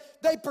celebrate. They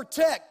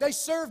protect, they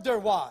serve their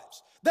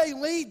wives. They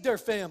lead their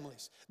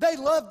families. They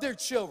love their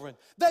children.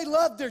 They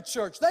love their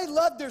church. They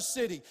love their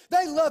city.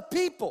 They love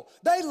people.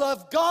 They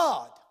love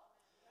God.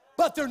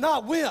 But they're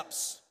not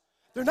wimps.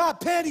 They're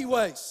not panty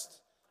waist.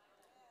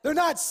 They're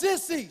not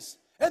sissies.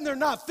 And they're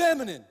not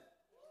feminine.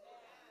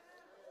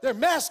 They're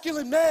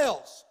masculine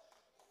males.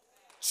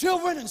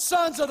 Children and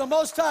sons of the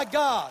Most High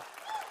God.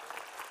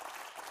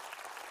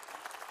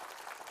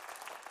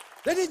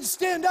 They didn't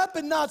stand up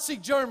in Nazi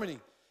Germany.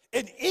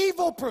 And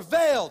evil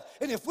prevailed.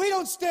 And if we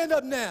don't stand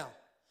up now,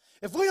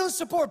 if we don't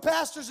support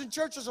pastors and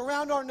churches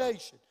around our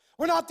nation,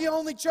 we're not the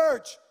only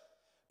church,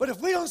 but if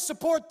we don't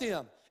support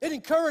them and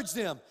encourage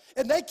them,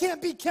 and they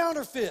can't be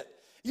counterfeit,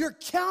 you're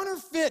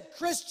counterfeit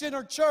Christian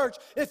or church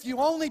if you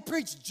only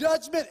preach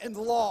judgment and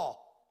law.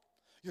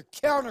 You're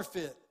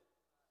counterfeit.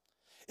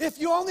 If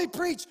you only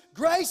preach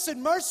grace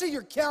and mercy,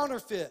 you're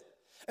counterfeit.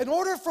 In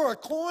order for a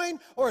coin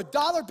or a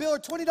dollar bill or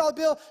 $20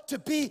 bill to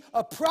be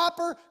a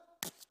proper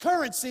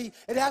currency,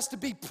 it has to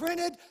be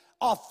printed,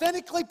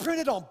 authentically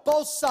printed on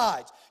both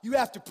sides. You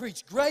have to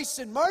preach grace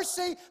and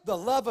mercy, the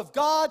love of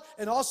God,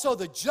 and also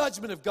the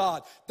judgment of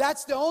God.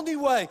 That's the only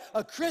way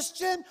a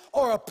Christian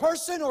or a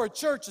person or a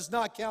church is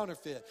not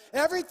counterfeit.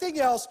 Everything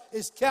else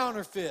is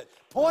counterfeit.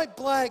 Point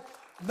blank,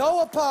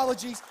 no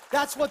apologies.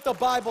 That's what the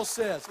Bible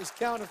says is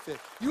counterfeit.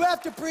 You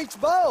have to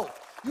preach both.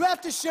 You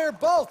have to share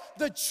both.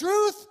 The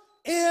truth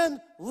in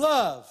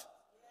love.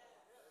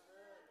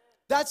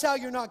 That's how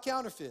you're not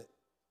counterfeit.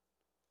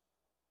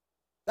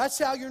 That's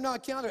how you're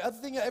not counterfeit.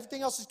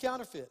 Everything else is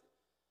counterfeit.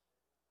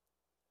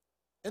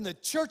 And the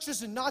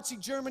churches in Nazi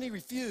Germany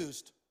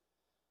refused.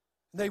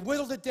 And they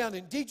whittled it down.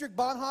 And Dietrich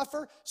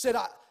Bonhoeffer said,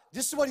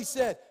 this is what he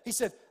said. He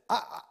said,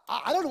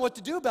 I don't know what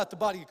to do about the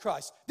body of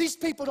Christ. These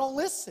people don't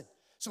listen.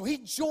 So he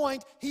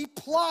joined, he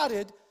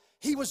plotted.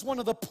 He was one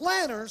of the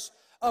planners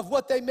of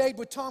what they made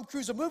with Tom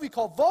Cruise, a movie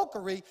called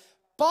Valkyrie.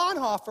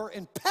 Bonhoeffer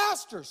and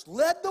pastors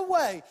led the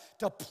way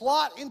to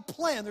plot and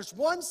plan. There's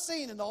one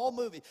scene in the whole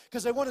movie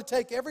because they want to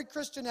take every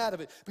Christian out of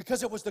it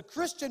because it was the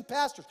Christian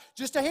pastors,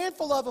 just a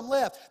handful of them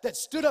left, that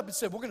stood up and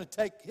said, we're going to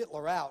take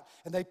Hitler out.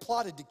 And they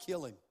plotted to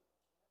kill him.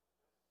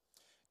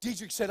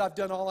 Dietrich said, I've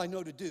done all I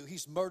know to do.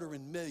 He's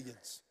murdering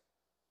millions.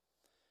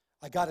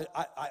 I got it.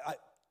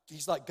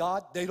 He's like,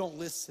 God, they don't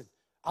listen.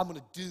 I'm going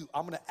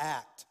to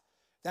act.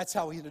 That's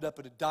how he ended up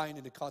dying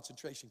in a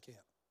concentration camp.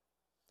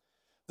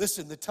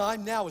 Listen, the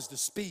time now is to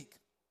speak.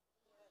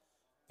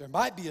 There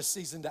might be a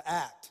season to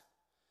act,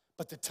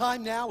 but the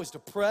time now is to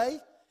pray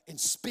and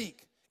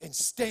speak and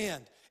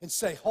stand and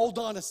say, hold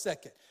on a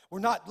second. We're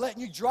not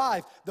letting you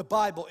drive the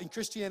Bible and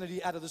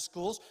Christianity out of the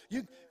schools.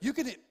 You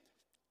can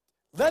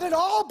let it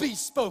all be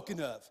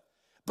spoken of,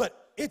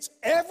 but it's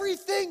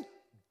everything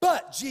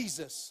but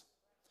Jesus,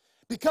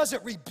 because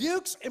it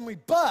rebukes and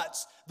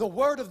rebuts the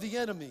word of the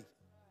enemy.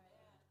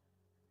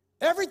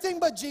 Everything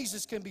but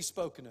Jesus can be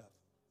spoken of.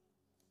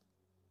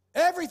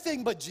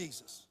 Everything but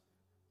Jesus.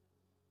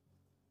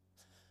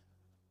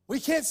 We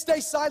can't stay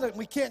silent.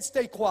 We can't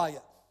stay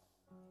quiet.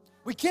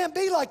 We can't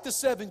be like the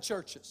 7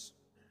 churches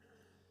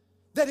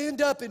that end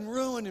up in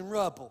ruin and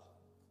rubble.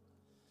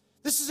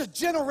 This is a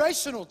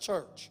generational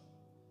church.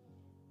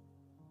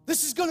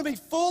 This is going to be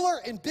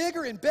fuller and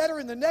bigger and better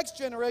in the next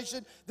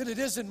generation than it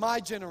is in my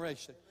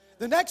generation.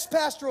 The next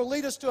pastor will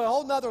lead us to a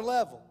whole nother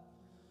level.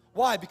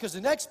 Why? Because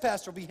the next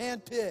pastor will be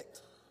handpicked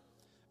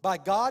by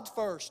God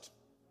first.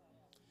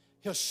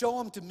 He'll show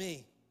them to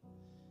me.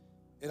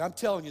 And I'm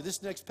telling you,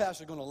 this next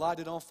pastor is going to light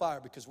it on fire,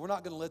 because we're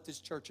not going to let this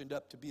church end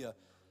up to be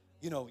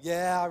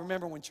I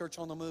remember when Church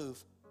on the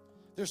Move.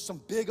 There's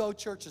some big old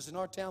churches in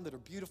our town that are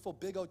beautiful,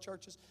 big old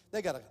churches.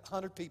 They got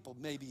 100 people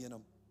maybe in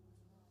them.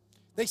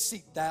 They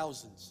seat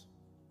thousands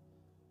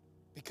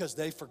because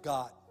they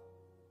forgot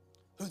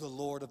who the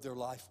Lord of their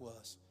life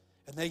was.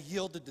 And they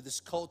yielded to this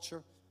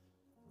culture.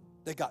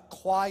 They got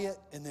quiet,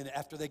 and then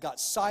after they got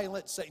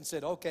silent, Satan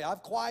said, okay,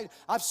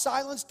 I've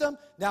silenced them.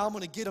 Now I'm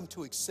going to get them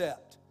to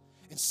accept.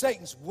 And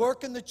Satan's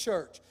working the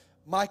church.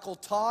 Michael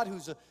Todd,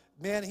 who's a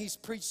man, he's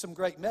preached some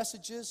great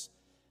messages,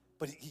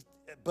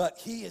 but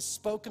he has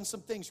spoken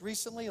some things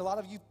recently. A lot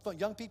of you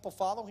young people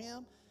follow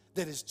him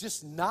that is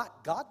just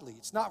not godly.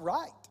 It's not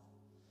right.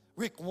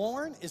 Rick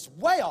Warren is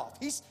way off.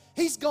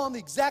 He's gone the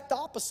exact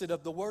opposite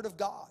of the Word of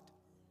God.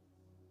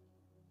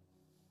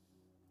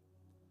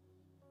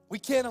 We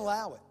can't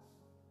allow it.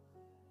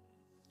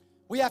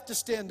 We have to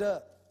stand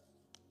up.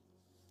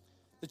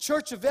 The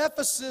church of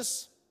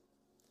Ephesus,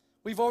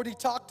 we've already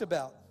talked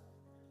about.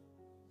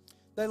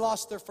 They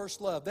lost their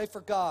first love. They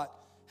forgot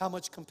how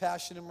much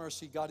compassion and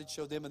mercy God had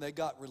showed them, and they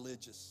got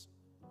religious.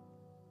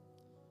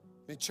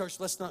 In church,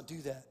 let's not do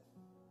that.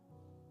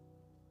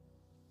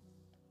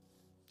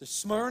 The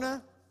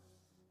Smyrna,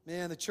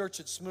 man, the church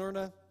at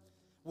Smyrna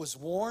was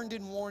warned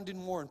and warned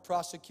and warned.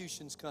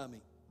 Prosecution's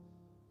coming.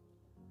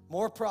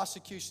 More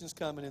prosecution's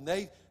coming, and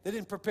they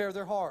didn't prepare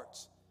their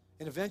hearts.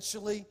 And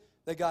eventually,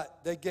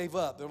 they gave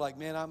up. They're like,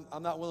 man,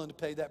 I'm not willing to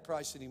pay that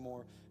price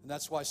anymore. And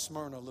that's why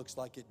Smyrna looks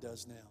like it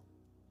does now.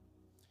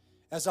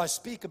 As I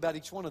speak about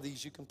each one of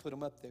these, you can put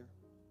them up there.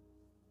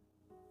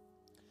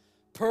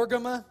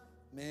 Pergama,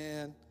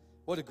 man,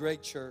 what a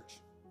great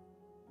church.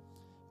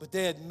 But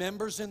they had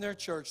members in their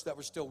church that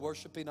were still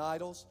worshiping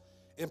idols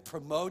and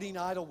promoting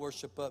idol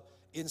worship up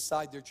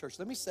inside their church.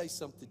 Let me say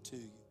something to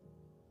you.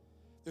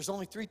 There's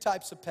only 3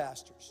 types of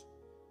pastors.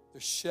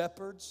 There's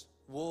shepherds,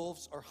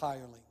 wolves, or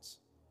hirelings.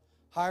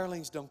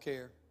 Hirelings don't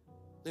care.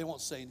 They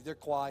won't say anything. They're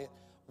quiet.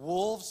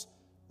 Wolves,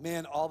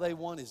 man, all they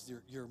want is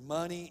your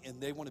money, and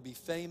they want to be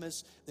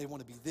famous. They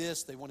want to be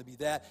this. They want to be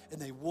that.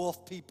 And they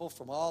wolf people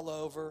from all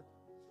over.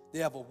 They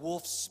have a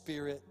wolf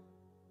spirit.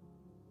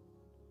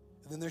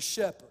 And then there's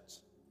shepherds.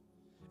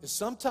 And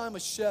sometimes a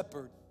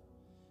shepherd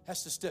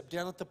has to step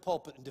down at the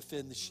pulpit and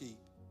defend the sheep.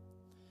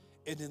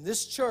 And in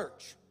this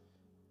church,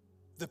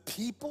 the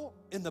people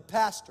and the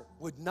pastor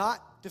would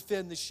not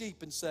defend the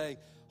sheep and say,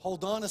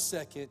 hold on a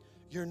second,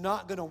 you're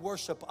not going to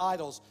worship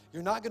idols.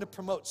 You're not going to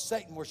promote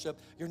Satan worship.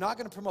 You're not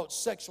going to promote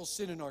sexual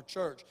sin in our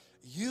church.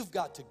 You've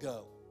got to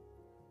go.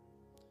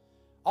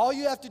 All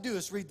you have to do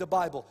is read the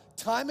Bible.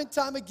 Time and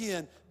time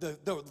again,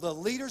 the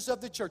leaders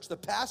of the church, the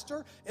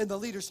pastor and the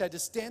leaders had to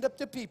stand up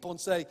to people and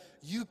say,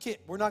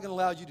 we're not going to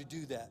allow you to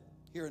do that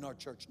here in our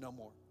church no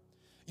more.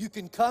 You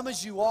can come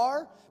as you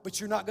are, but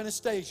you're not going to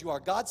stay as you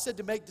are. God said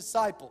to make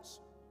disciples.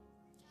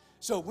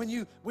 So when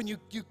you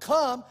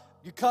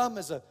come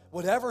as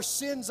whatever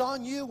sin's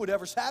on you,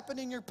 whatever's happened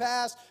in your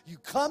past, you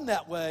come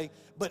that way.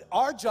 But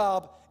our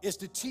job is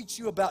to teach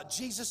you about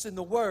Jesus and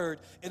the Word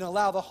and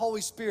allow the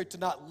Holy Spirit to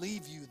not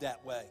leave you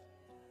that way.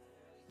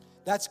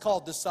 That's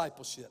called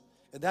discipleship.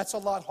 And that's a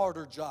lot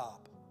harder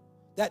job.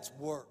 That's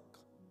work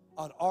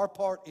on our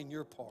part and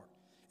your part.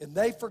 And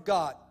they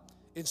forgot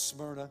in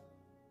Smyrna,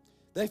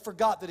 they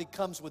forgot that it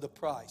comes with a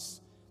price,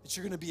 that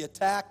you're going to be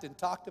attacked and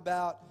talked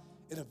about.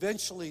 And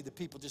eventually the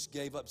people just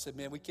gave up and said,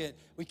 man, we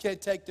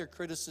can't take their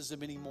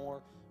criticism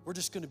anymore. We're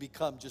just going to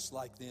become just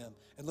like them.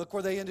 And look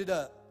where they ended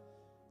up.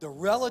 The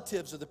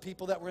relatives of the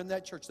people that were in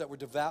that church that were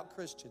devout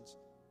Christians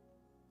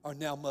are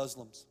now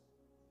Muslims.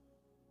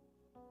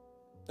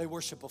 They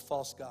worship a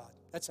false god.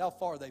 That's how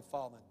far they've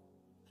fallen.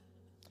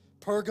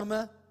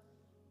 Pergama,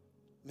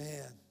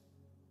 man.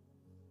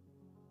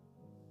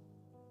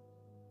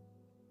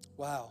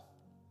 Wow.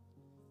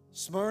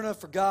 Smyrna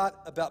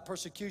forgot about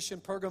persecution.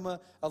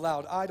 Pergama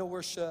allowed idol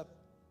worship.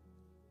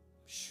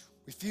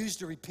 Refused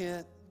to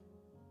repent.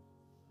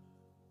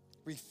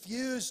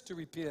 Refused to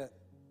repent.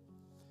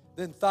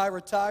 Then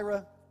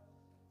Thyatira,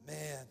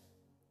 man.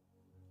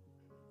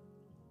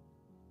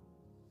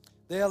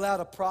 They allowed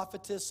a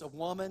prophetess, a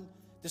woman.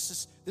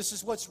 This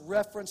is what's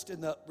referenced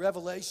in the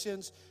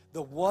Revelations.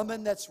 The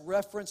woman that's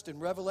referenced in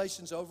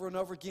Revelations over and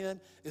over again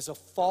is a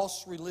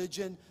false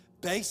religion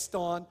based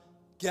on,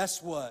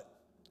 guess what?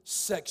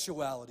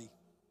 Sexuality.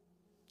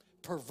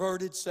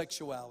 Perverted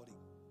sexuality.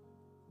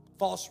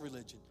 False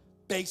religion.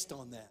 Based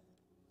on that.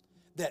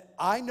 That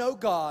I know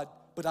God,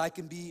 but I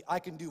can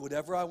do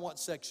whatever I want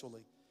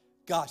sexually.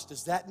 Gosh,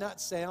 does that not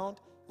sound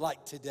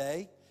like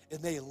today?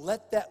 And they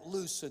let that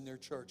loose in their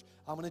church.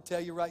 I'm going to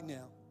tell you right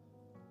now,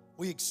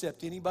 we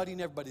accept anybody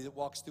and everybody that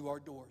walks through our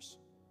doors.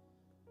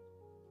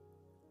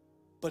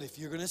 But if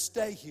you're going to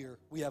stay here,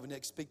 we have an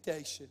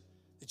expectation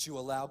that you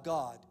allow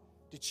God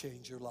to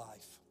change your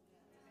life.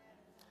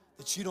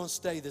 That you don't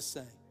stay the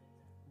same.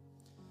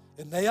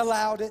 And they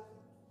allowed it.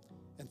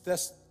 And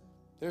there's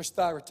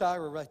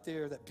Thyatira right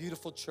there, that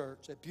beautiful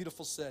church, that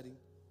beautiful setting.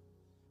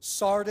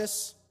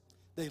 Sardis,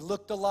 they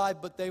looked alive,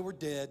 but they were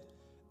dead.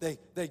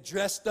 They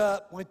dressed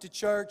up, went to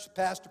church,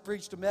 pastor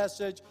preached a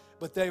message,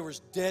 but they were as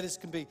dead as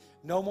can be.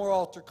 No more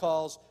altar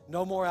calls,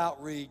 no more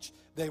outreach.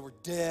 They were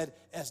dead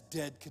as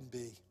dead can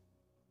be.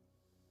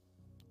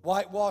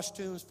 Whitewashed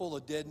tombs full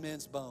of dead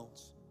men's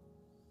bones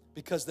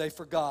because they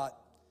forgot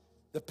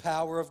the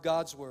power of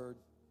God's word,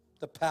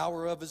 the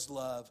power of his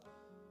love,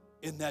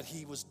 in that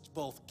he was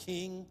both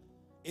king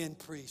and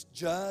priest,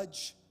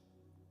 judge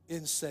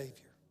and savior.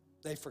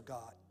 They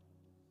forgot.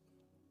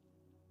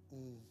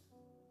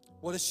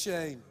 What a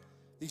shame.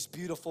 These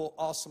beautiful,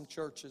 awesome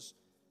churches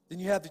Then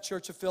you have the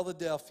Church of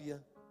Philadelphia.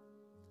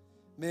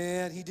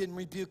 Man, he didn't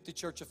rebuke the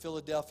Church of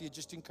Philadelphia,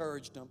 just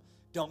encouraged them.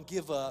 Don't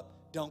give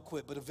up, don't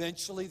quit. But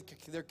eventually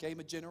there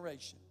came a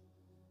generation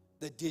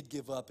that did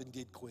give up and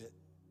did quit.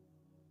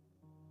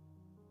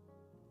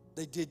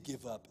 They did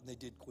give up and they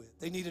did quit.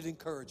 They needed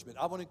encouragement.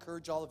 I want to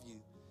encourage all of you.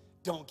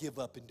 Don't give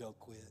up and don't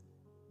quit.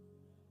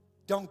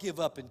 Don't give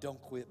up and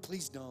don't quit.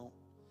 Please don't.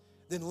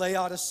 Then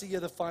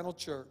Laodicea, the final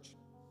church.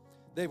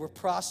 They were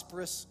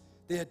prosperous.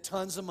 They had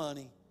tons of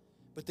money,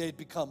 but they had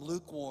become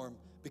lukewarm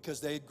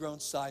because they had grown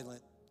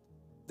silent.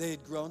 They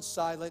had grown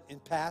silent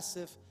and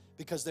passive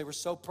because they were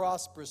so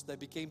prosperous they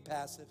became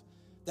passive.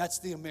 That's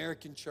the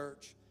American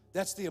church.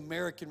 That's the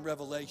American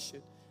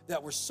revelation,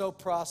 that we're so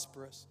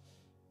prosperous.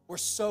 We're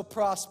so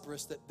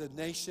prosperous that the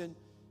nation,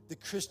 the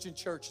Christian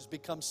church, has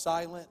become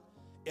silent.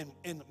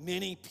 And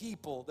many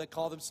people that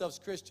call themselves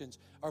Christians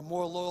are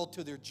more loyal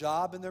to their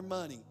job and their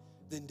money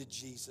than to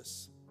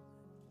Jesus.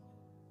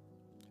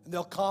 And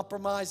they'll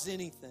compromise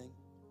anything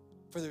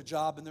for their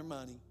job and their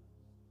money.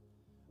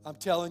 I'm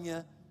telling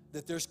you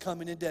that there's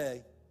coming a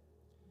day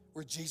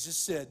where Jesus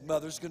said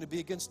mother's going to be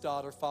against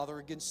daughter, father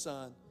against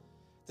son,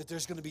 that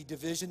there's going to be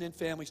division in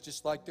families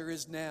just like there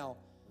is now.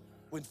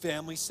 When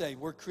families say,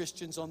 we're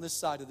Christians on this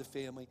side of the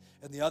family,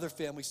 and the other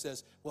family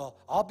says, well,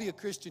 I'll be a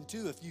Christian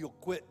too if you'll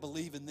quit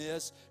believing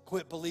this,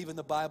 quit believing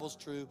the Bible's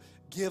true,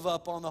 give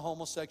up on the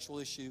homosexual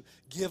issue,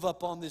 give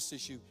up on this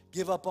issue,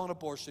 give up on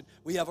abortion.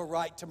 We have a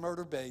right to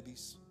murder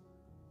babies.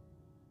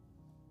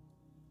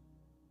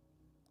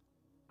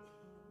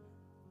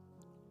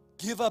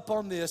 Give up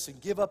on this and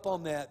give up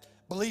on that.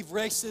 Believe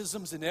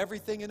racism's in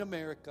everything in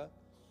America.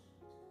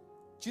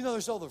 Do you know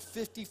there's over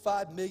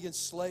 55 million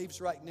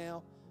slaves right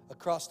now?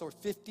 Across the world,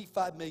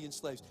 55 million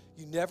slaves.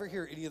 You never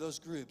hear any of those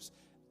groups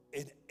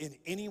in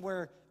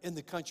anywhere in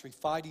the country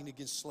fighting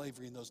against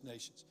slavery in those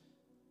nations.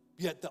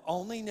 Yet the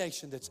only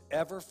nation that's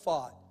ever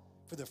fought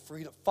for the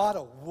freedom, fought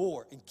a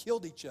war and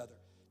killed each other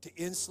to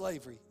end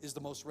slavery is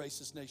the most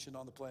racist nation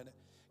on the planet.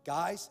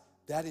 Guys,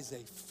 that is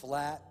a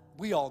flat,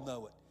 we all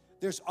know it.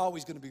 There's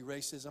always going to be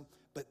racism,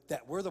 but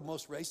that we're the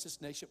most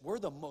racist nation, we're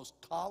the most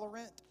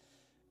tolerant,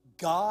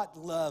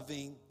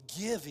 God-loving,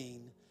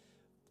 giving,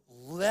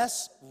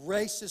 less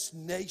racist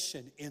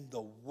nation in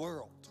the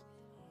world.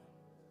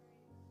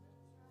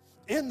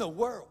 In the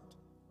world.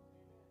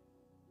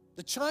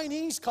 The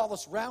Chinese call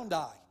us round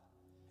eye,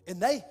 and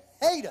they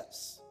hate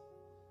us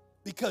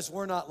because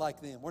we're not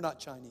like them. We're not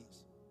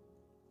Chinese.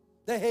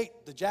 They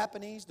hate the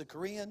Japanese, the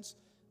Koreans.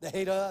 They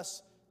hate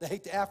us. They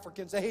hate the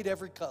Africans. They hate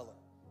every color.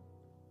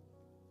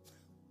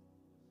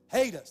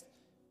 Hate us.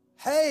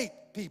 Hate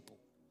people.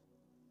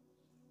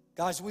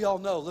 Guys, we all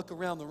know, look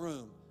around the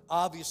room.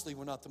 Obviously,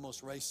 we're not the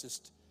most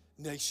racist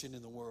nation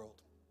in the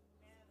world.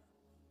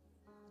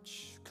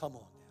 Come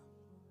on now.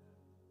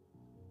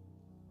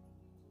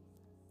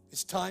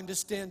 It's time to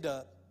stand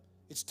up.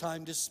 It's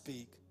time to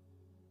speak.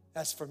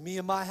 As for me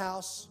and my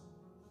house,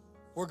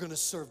 we're going to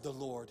serve the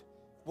Lord.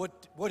 What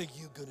are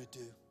you going to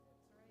do?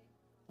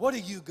 What are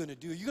you going to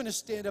do? Are you going to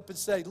stand up and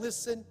say,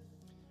 listen,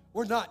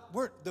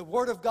 the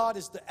Word of God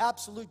is the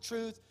absolute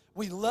truth.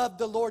 We love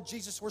the Lord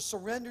Jesus. We're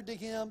surrendered to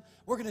Him.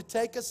 We're going to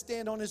take a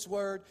stand on His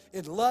Word.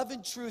 In love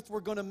and truth, we're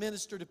going to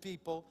minister to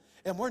people.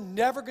 And we're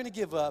never going to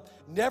give up,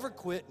 never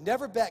quit,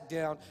 never back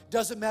down.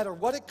 Doesn't matter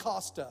what it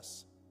cost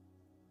us.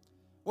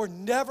 We're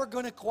never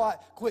going to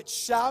quit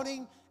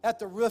shouting at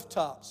the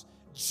rooftops.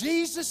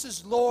 Jesus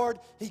is Lord.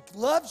 He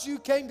loves you,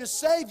 came to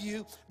save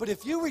you. But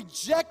if you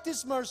reject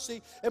His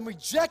mercy and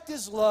reject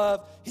His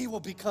love, He will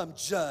become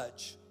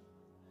judge.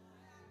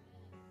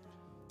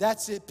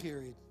 That's it,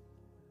 period.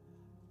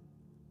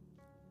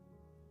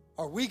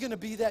 Are we going to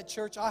be that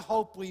church? I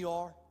hope we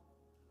are.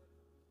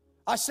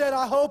 I said,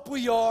 I hope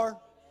we are.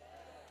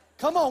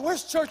 Come on,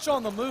 where's Church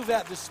on the Move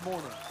at this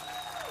morning?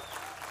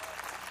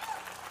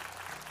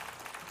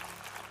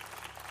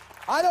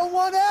 I don't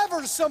want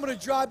ever someone to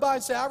drive by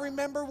and say, I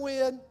remember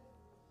when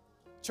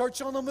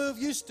Church on the Move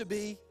used to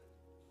be.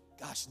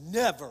 Gosh,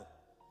 never.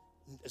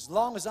 As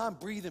long as I'm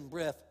breathing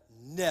breath,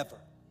 never.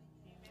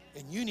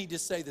 And you need to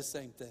say the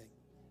same thing.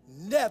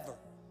 Never,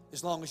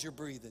 as long as you're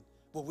breathing,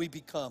 will we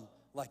become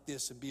like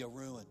this and be a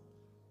ruin.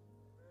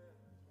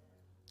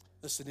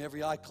 Listen,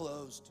 every eye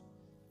closed.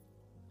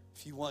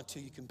 If you want to,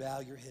 you can bow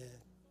your head.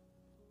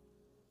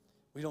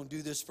 We don't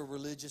do this for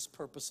religious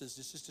purposes.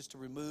 This is just to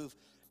remove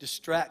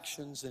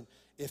distractions. And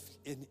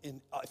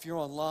if you're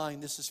online,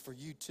 this is for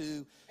you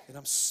too. And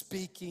I'm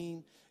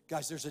speaking.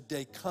 Guys, there's a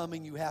day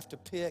coming. You have to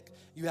pick.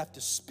 You have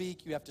to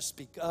speak. You have to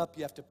speak up.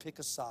 You have to pick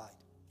a side.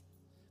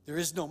 There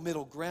is no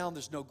middle ground.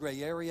 There's no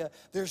gray area.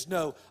 There's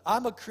no,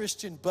 I'm a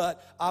Christian,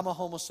 but I'm a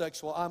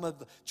homosexual. I'm a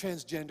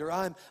transgender.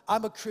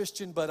 I'm a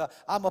Christian, but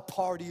I'm a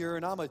partier,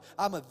 and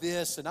I'm a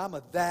this, and I'm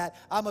a that.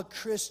 I'm a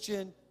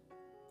Christian.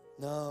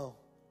 No.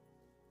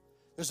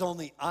 There's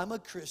only, I'm a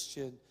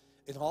Christian,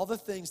 and all the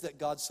things that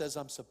God says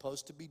I'm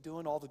supposed to be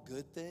doing, all the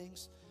good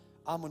things,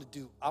 I'm going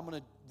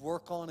to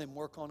work on and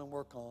work on and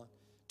work on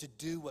to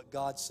do what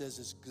God says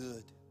is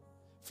good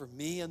for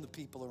me and the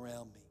people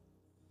around me.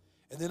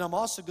 And then I'm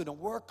also going to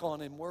work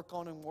on and work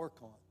on and work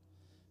on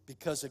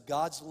because of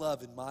God's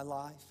love in my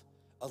life,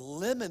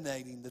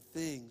 eliminating the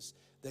things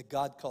that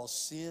God calls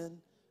sin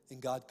and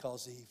God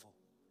calls evil.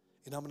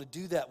 And I'm going to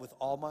do that with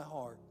all my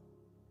heart.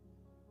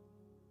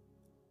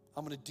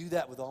 I'm going to do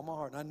that with all my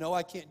heart. And I know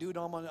I can't do it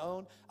on my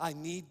own. I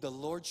need the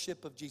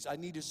lordship of Jesus. I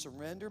need to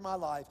surrender my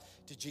life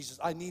to Jesus.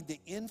 I need the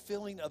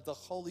infilling of the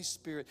Holy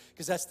Spirit,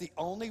 because that's the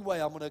only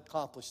way I'm going to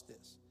accomplish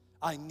this.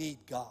 I need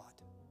God.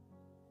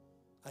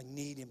 I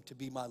need Him to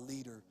be my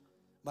leader,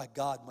 my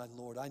God, my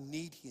Lord. I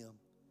need Him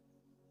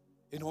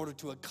in order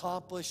to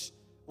accomplish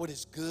what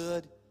is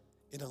good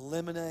and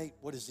eliminate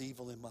what is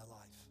evil in my life.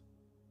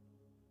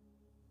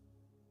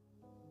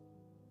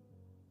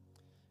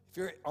 If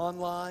you're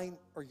online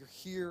or you're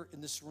here in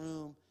this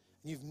room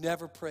and you've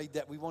never prayed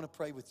that, we want to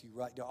pray with you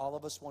right now. All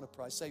of us want to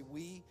pray. I say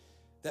we,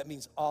 that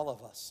means all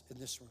of us in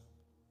this room.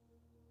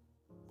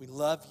 We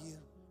love you.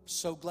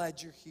 So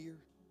glad you're here.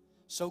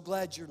 So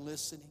glad you're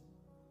listening.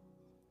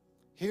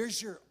 Here's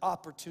your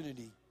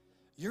opportunity.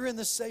 You're in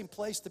the same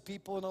place the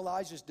people in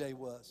Elijah's day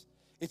was.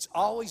 It's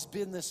always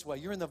been this way.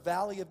 You're in the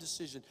valley of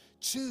decision.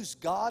 Choose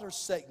God or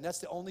Satan. That's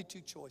the only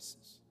two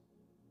choices.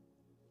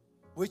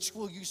 Which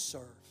will you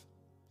serve?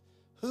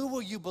 Who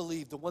will you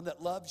believe? The one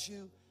that loves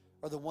you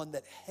or the one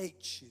that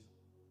hates you?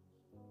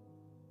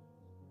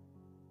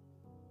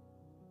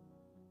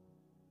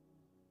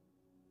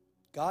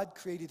 God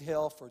created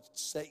hell for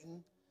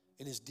Satan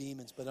and his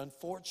demons, but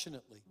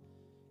unfortunately,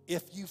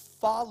 if you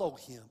follow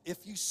him,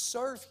 if you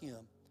serve him,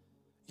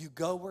 you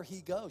go where he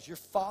goes. You're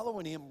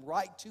following him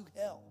right to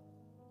hell.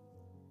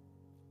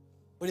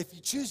 But if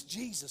you choose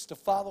Jesus to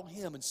follow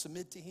him and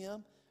submit to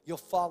him, you'll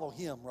follow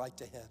him right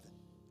to heaven.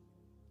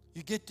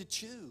 You get to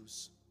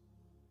choose.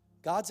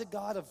 God's a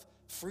God of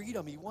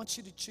freedom. He wants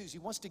you to choose. He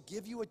wants to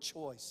give you a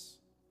choice.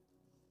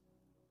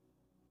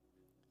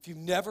 If you've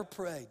never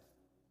prayed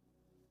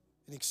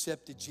and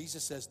accepted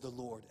Jesus as the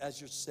Lord, as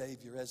your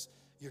Savior, as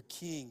your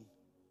King,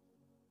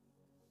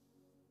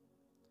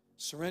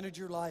 surrendered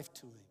your life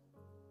to him,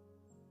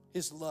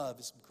 his love,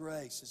 his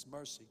grace, his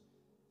mercy,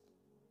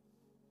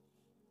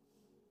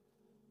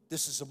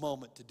 this is a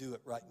moment to do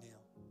it right now.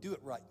 Do it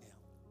right now.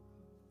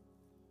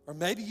 Or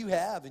maybe you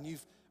have and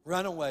you've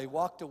run away,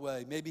 walked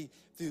away, maybe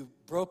through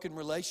broken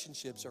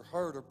relationships or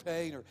hurt or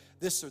pain or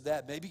this or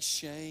that, maybe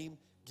shame,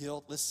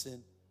 guilt.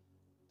 Listen,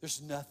 there's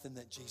nothing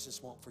that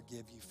Jesus won't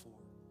forgive you for.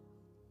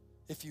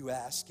 If you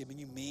ask him and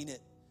you mean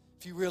it,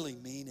 if you really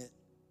mean it.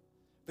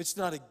 If it's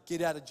not a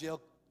get out of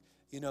jail,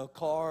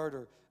 card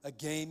or a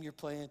game you're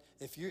playing,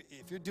 if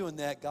you're doing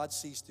that, God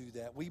sees through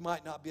that. We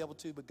might not be able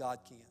to, but God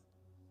can.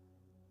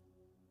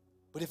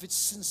 But if it's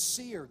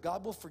sincere,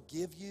 God will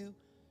forgive you.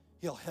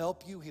 He'll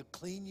help you. He'll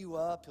clean you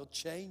up. He'll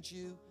change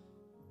you.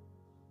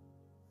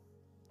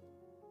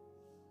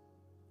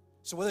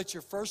 So whether it's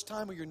your first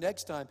time or your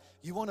next time,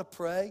 you want to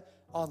pray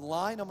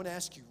online, I'm going to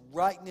ask you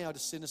right now to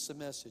send us a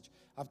message.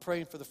 I'm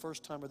praying for the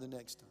first time or the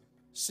next time.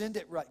 Send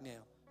it right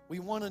now. We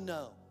want to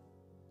know.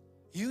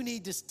 You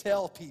need to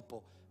tell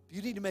people.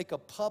 You need to make a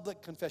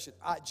public confession.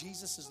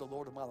 Jesus is the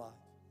Lord of my life.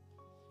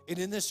 And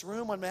in this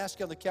room, I'm going to ask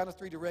you on the count of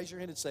 3 to raise your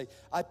hand and say,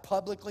 I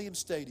publicly am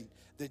stating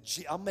that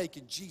I'm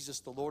making Jesus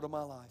the Lord of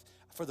my life.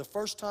 For the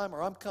first time,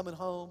 or I'm coming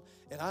home,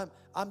 and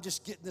I'm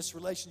just getting this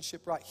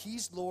relationship right.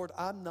 He's Lord,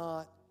 I'm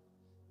not,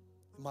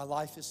 and my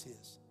life is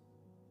His.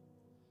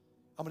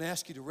 I'm going to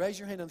ask you to raise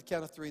your hand on the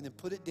count of 3 and then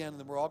put it down, and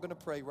then we're all going to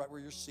pray right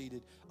where you're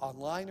seated,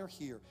 online or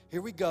here.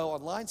 Here we go.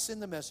 Online,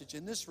 send the message.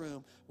 In this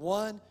room,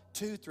 1,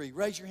 2, 3.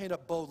 Raise your hand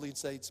up boldly and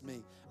say, it's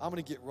me. I'm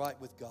going to get right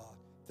with God.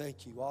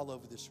 Thank you. All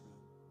over this room.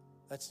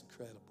 That's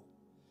incredible.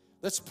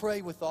 Let's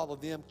pray with all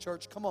of them.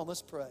 Church, come on,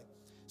 let's pray.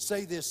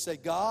 Say this. Say,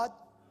 God,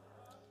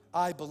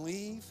 I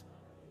believe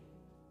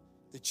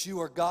that you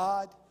are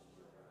God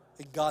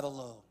and God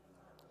alone.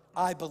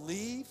 I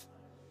believe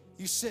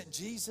you sent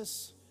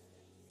Jesus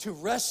to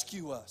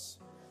rescue us,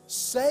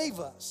 save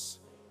us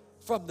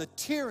from the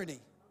tyranny,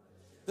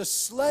 the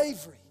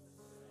slavery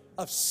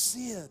of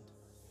sin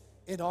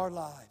in our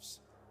lives,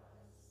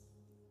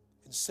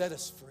 and set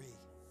us free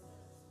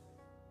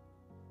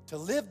to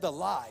live the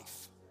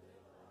life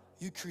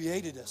you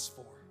created us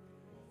for.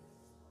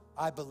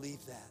 I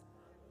believe that.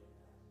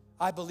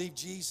 I believe,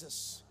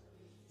 Jesus,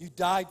 you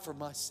died for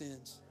my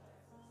sins.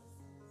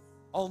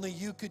 Only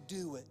you could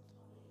do it.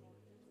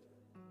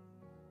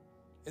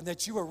 And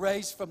that you were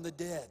raised from the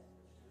dead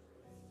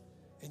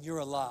and you're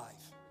alive.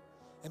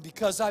 And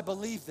because I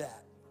believe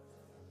that,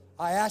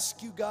 I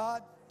ask you,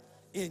 God,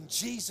 in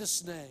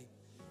Jesus' name,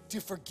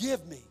 to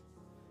forgive me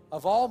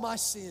of all my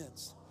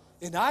sins.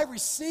 And I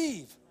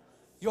receive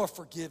your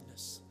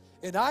forgiveness.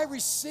 And I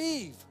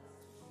receive,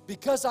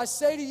 because I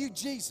say to you,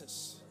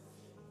 Jesus,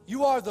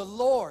 you are the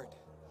Lord,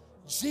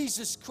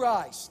 Jesus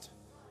Christ,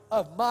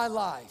 of my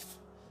life.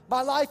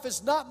 My life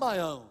is not my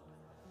own.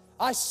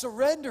 I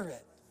surrender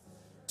it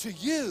to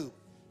you,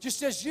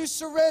 just as you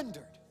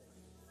surrendered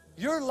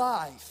your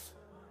life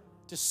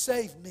to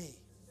save me.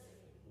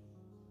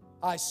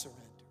 I surrender.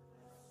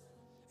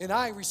 And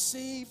I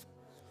receive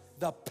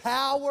the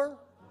power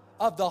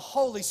of the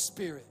Holy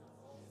Spirit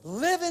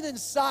living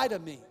inside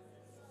of me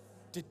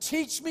to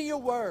teach me your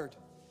word,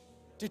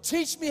 to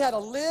teach me how to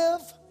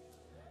live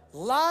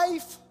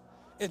life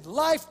and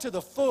life to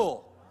the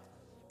full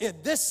in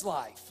this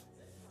life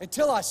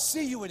until I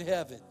see you in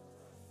heaven.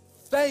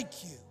 Thank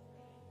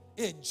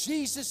you. In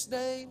Jesus'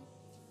 name,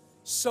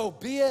 so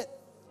be it.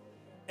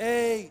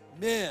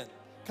 Amen.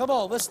 Come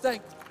on, let's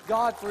thank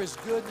God for his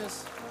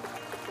goodness.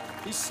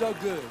 He's so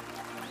good.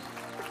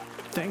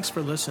 Thanks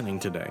for listening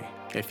today.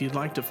 If you'd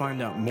like to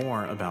find out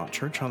more about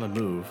Church on the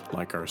Move,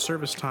 like our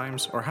service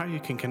times or how you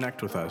can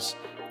connect with us,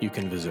 you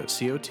can visit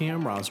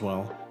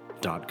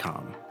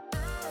cotmroswell.com.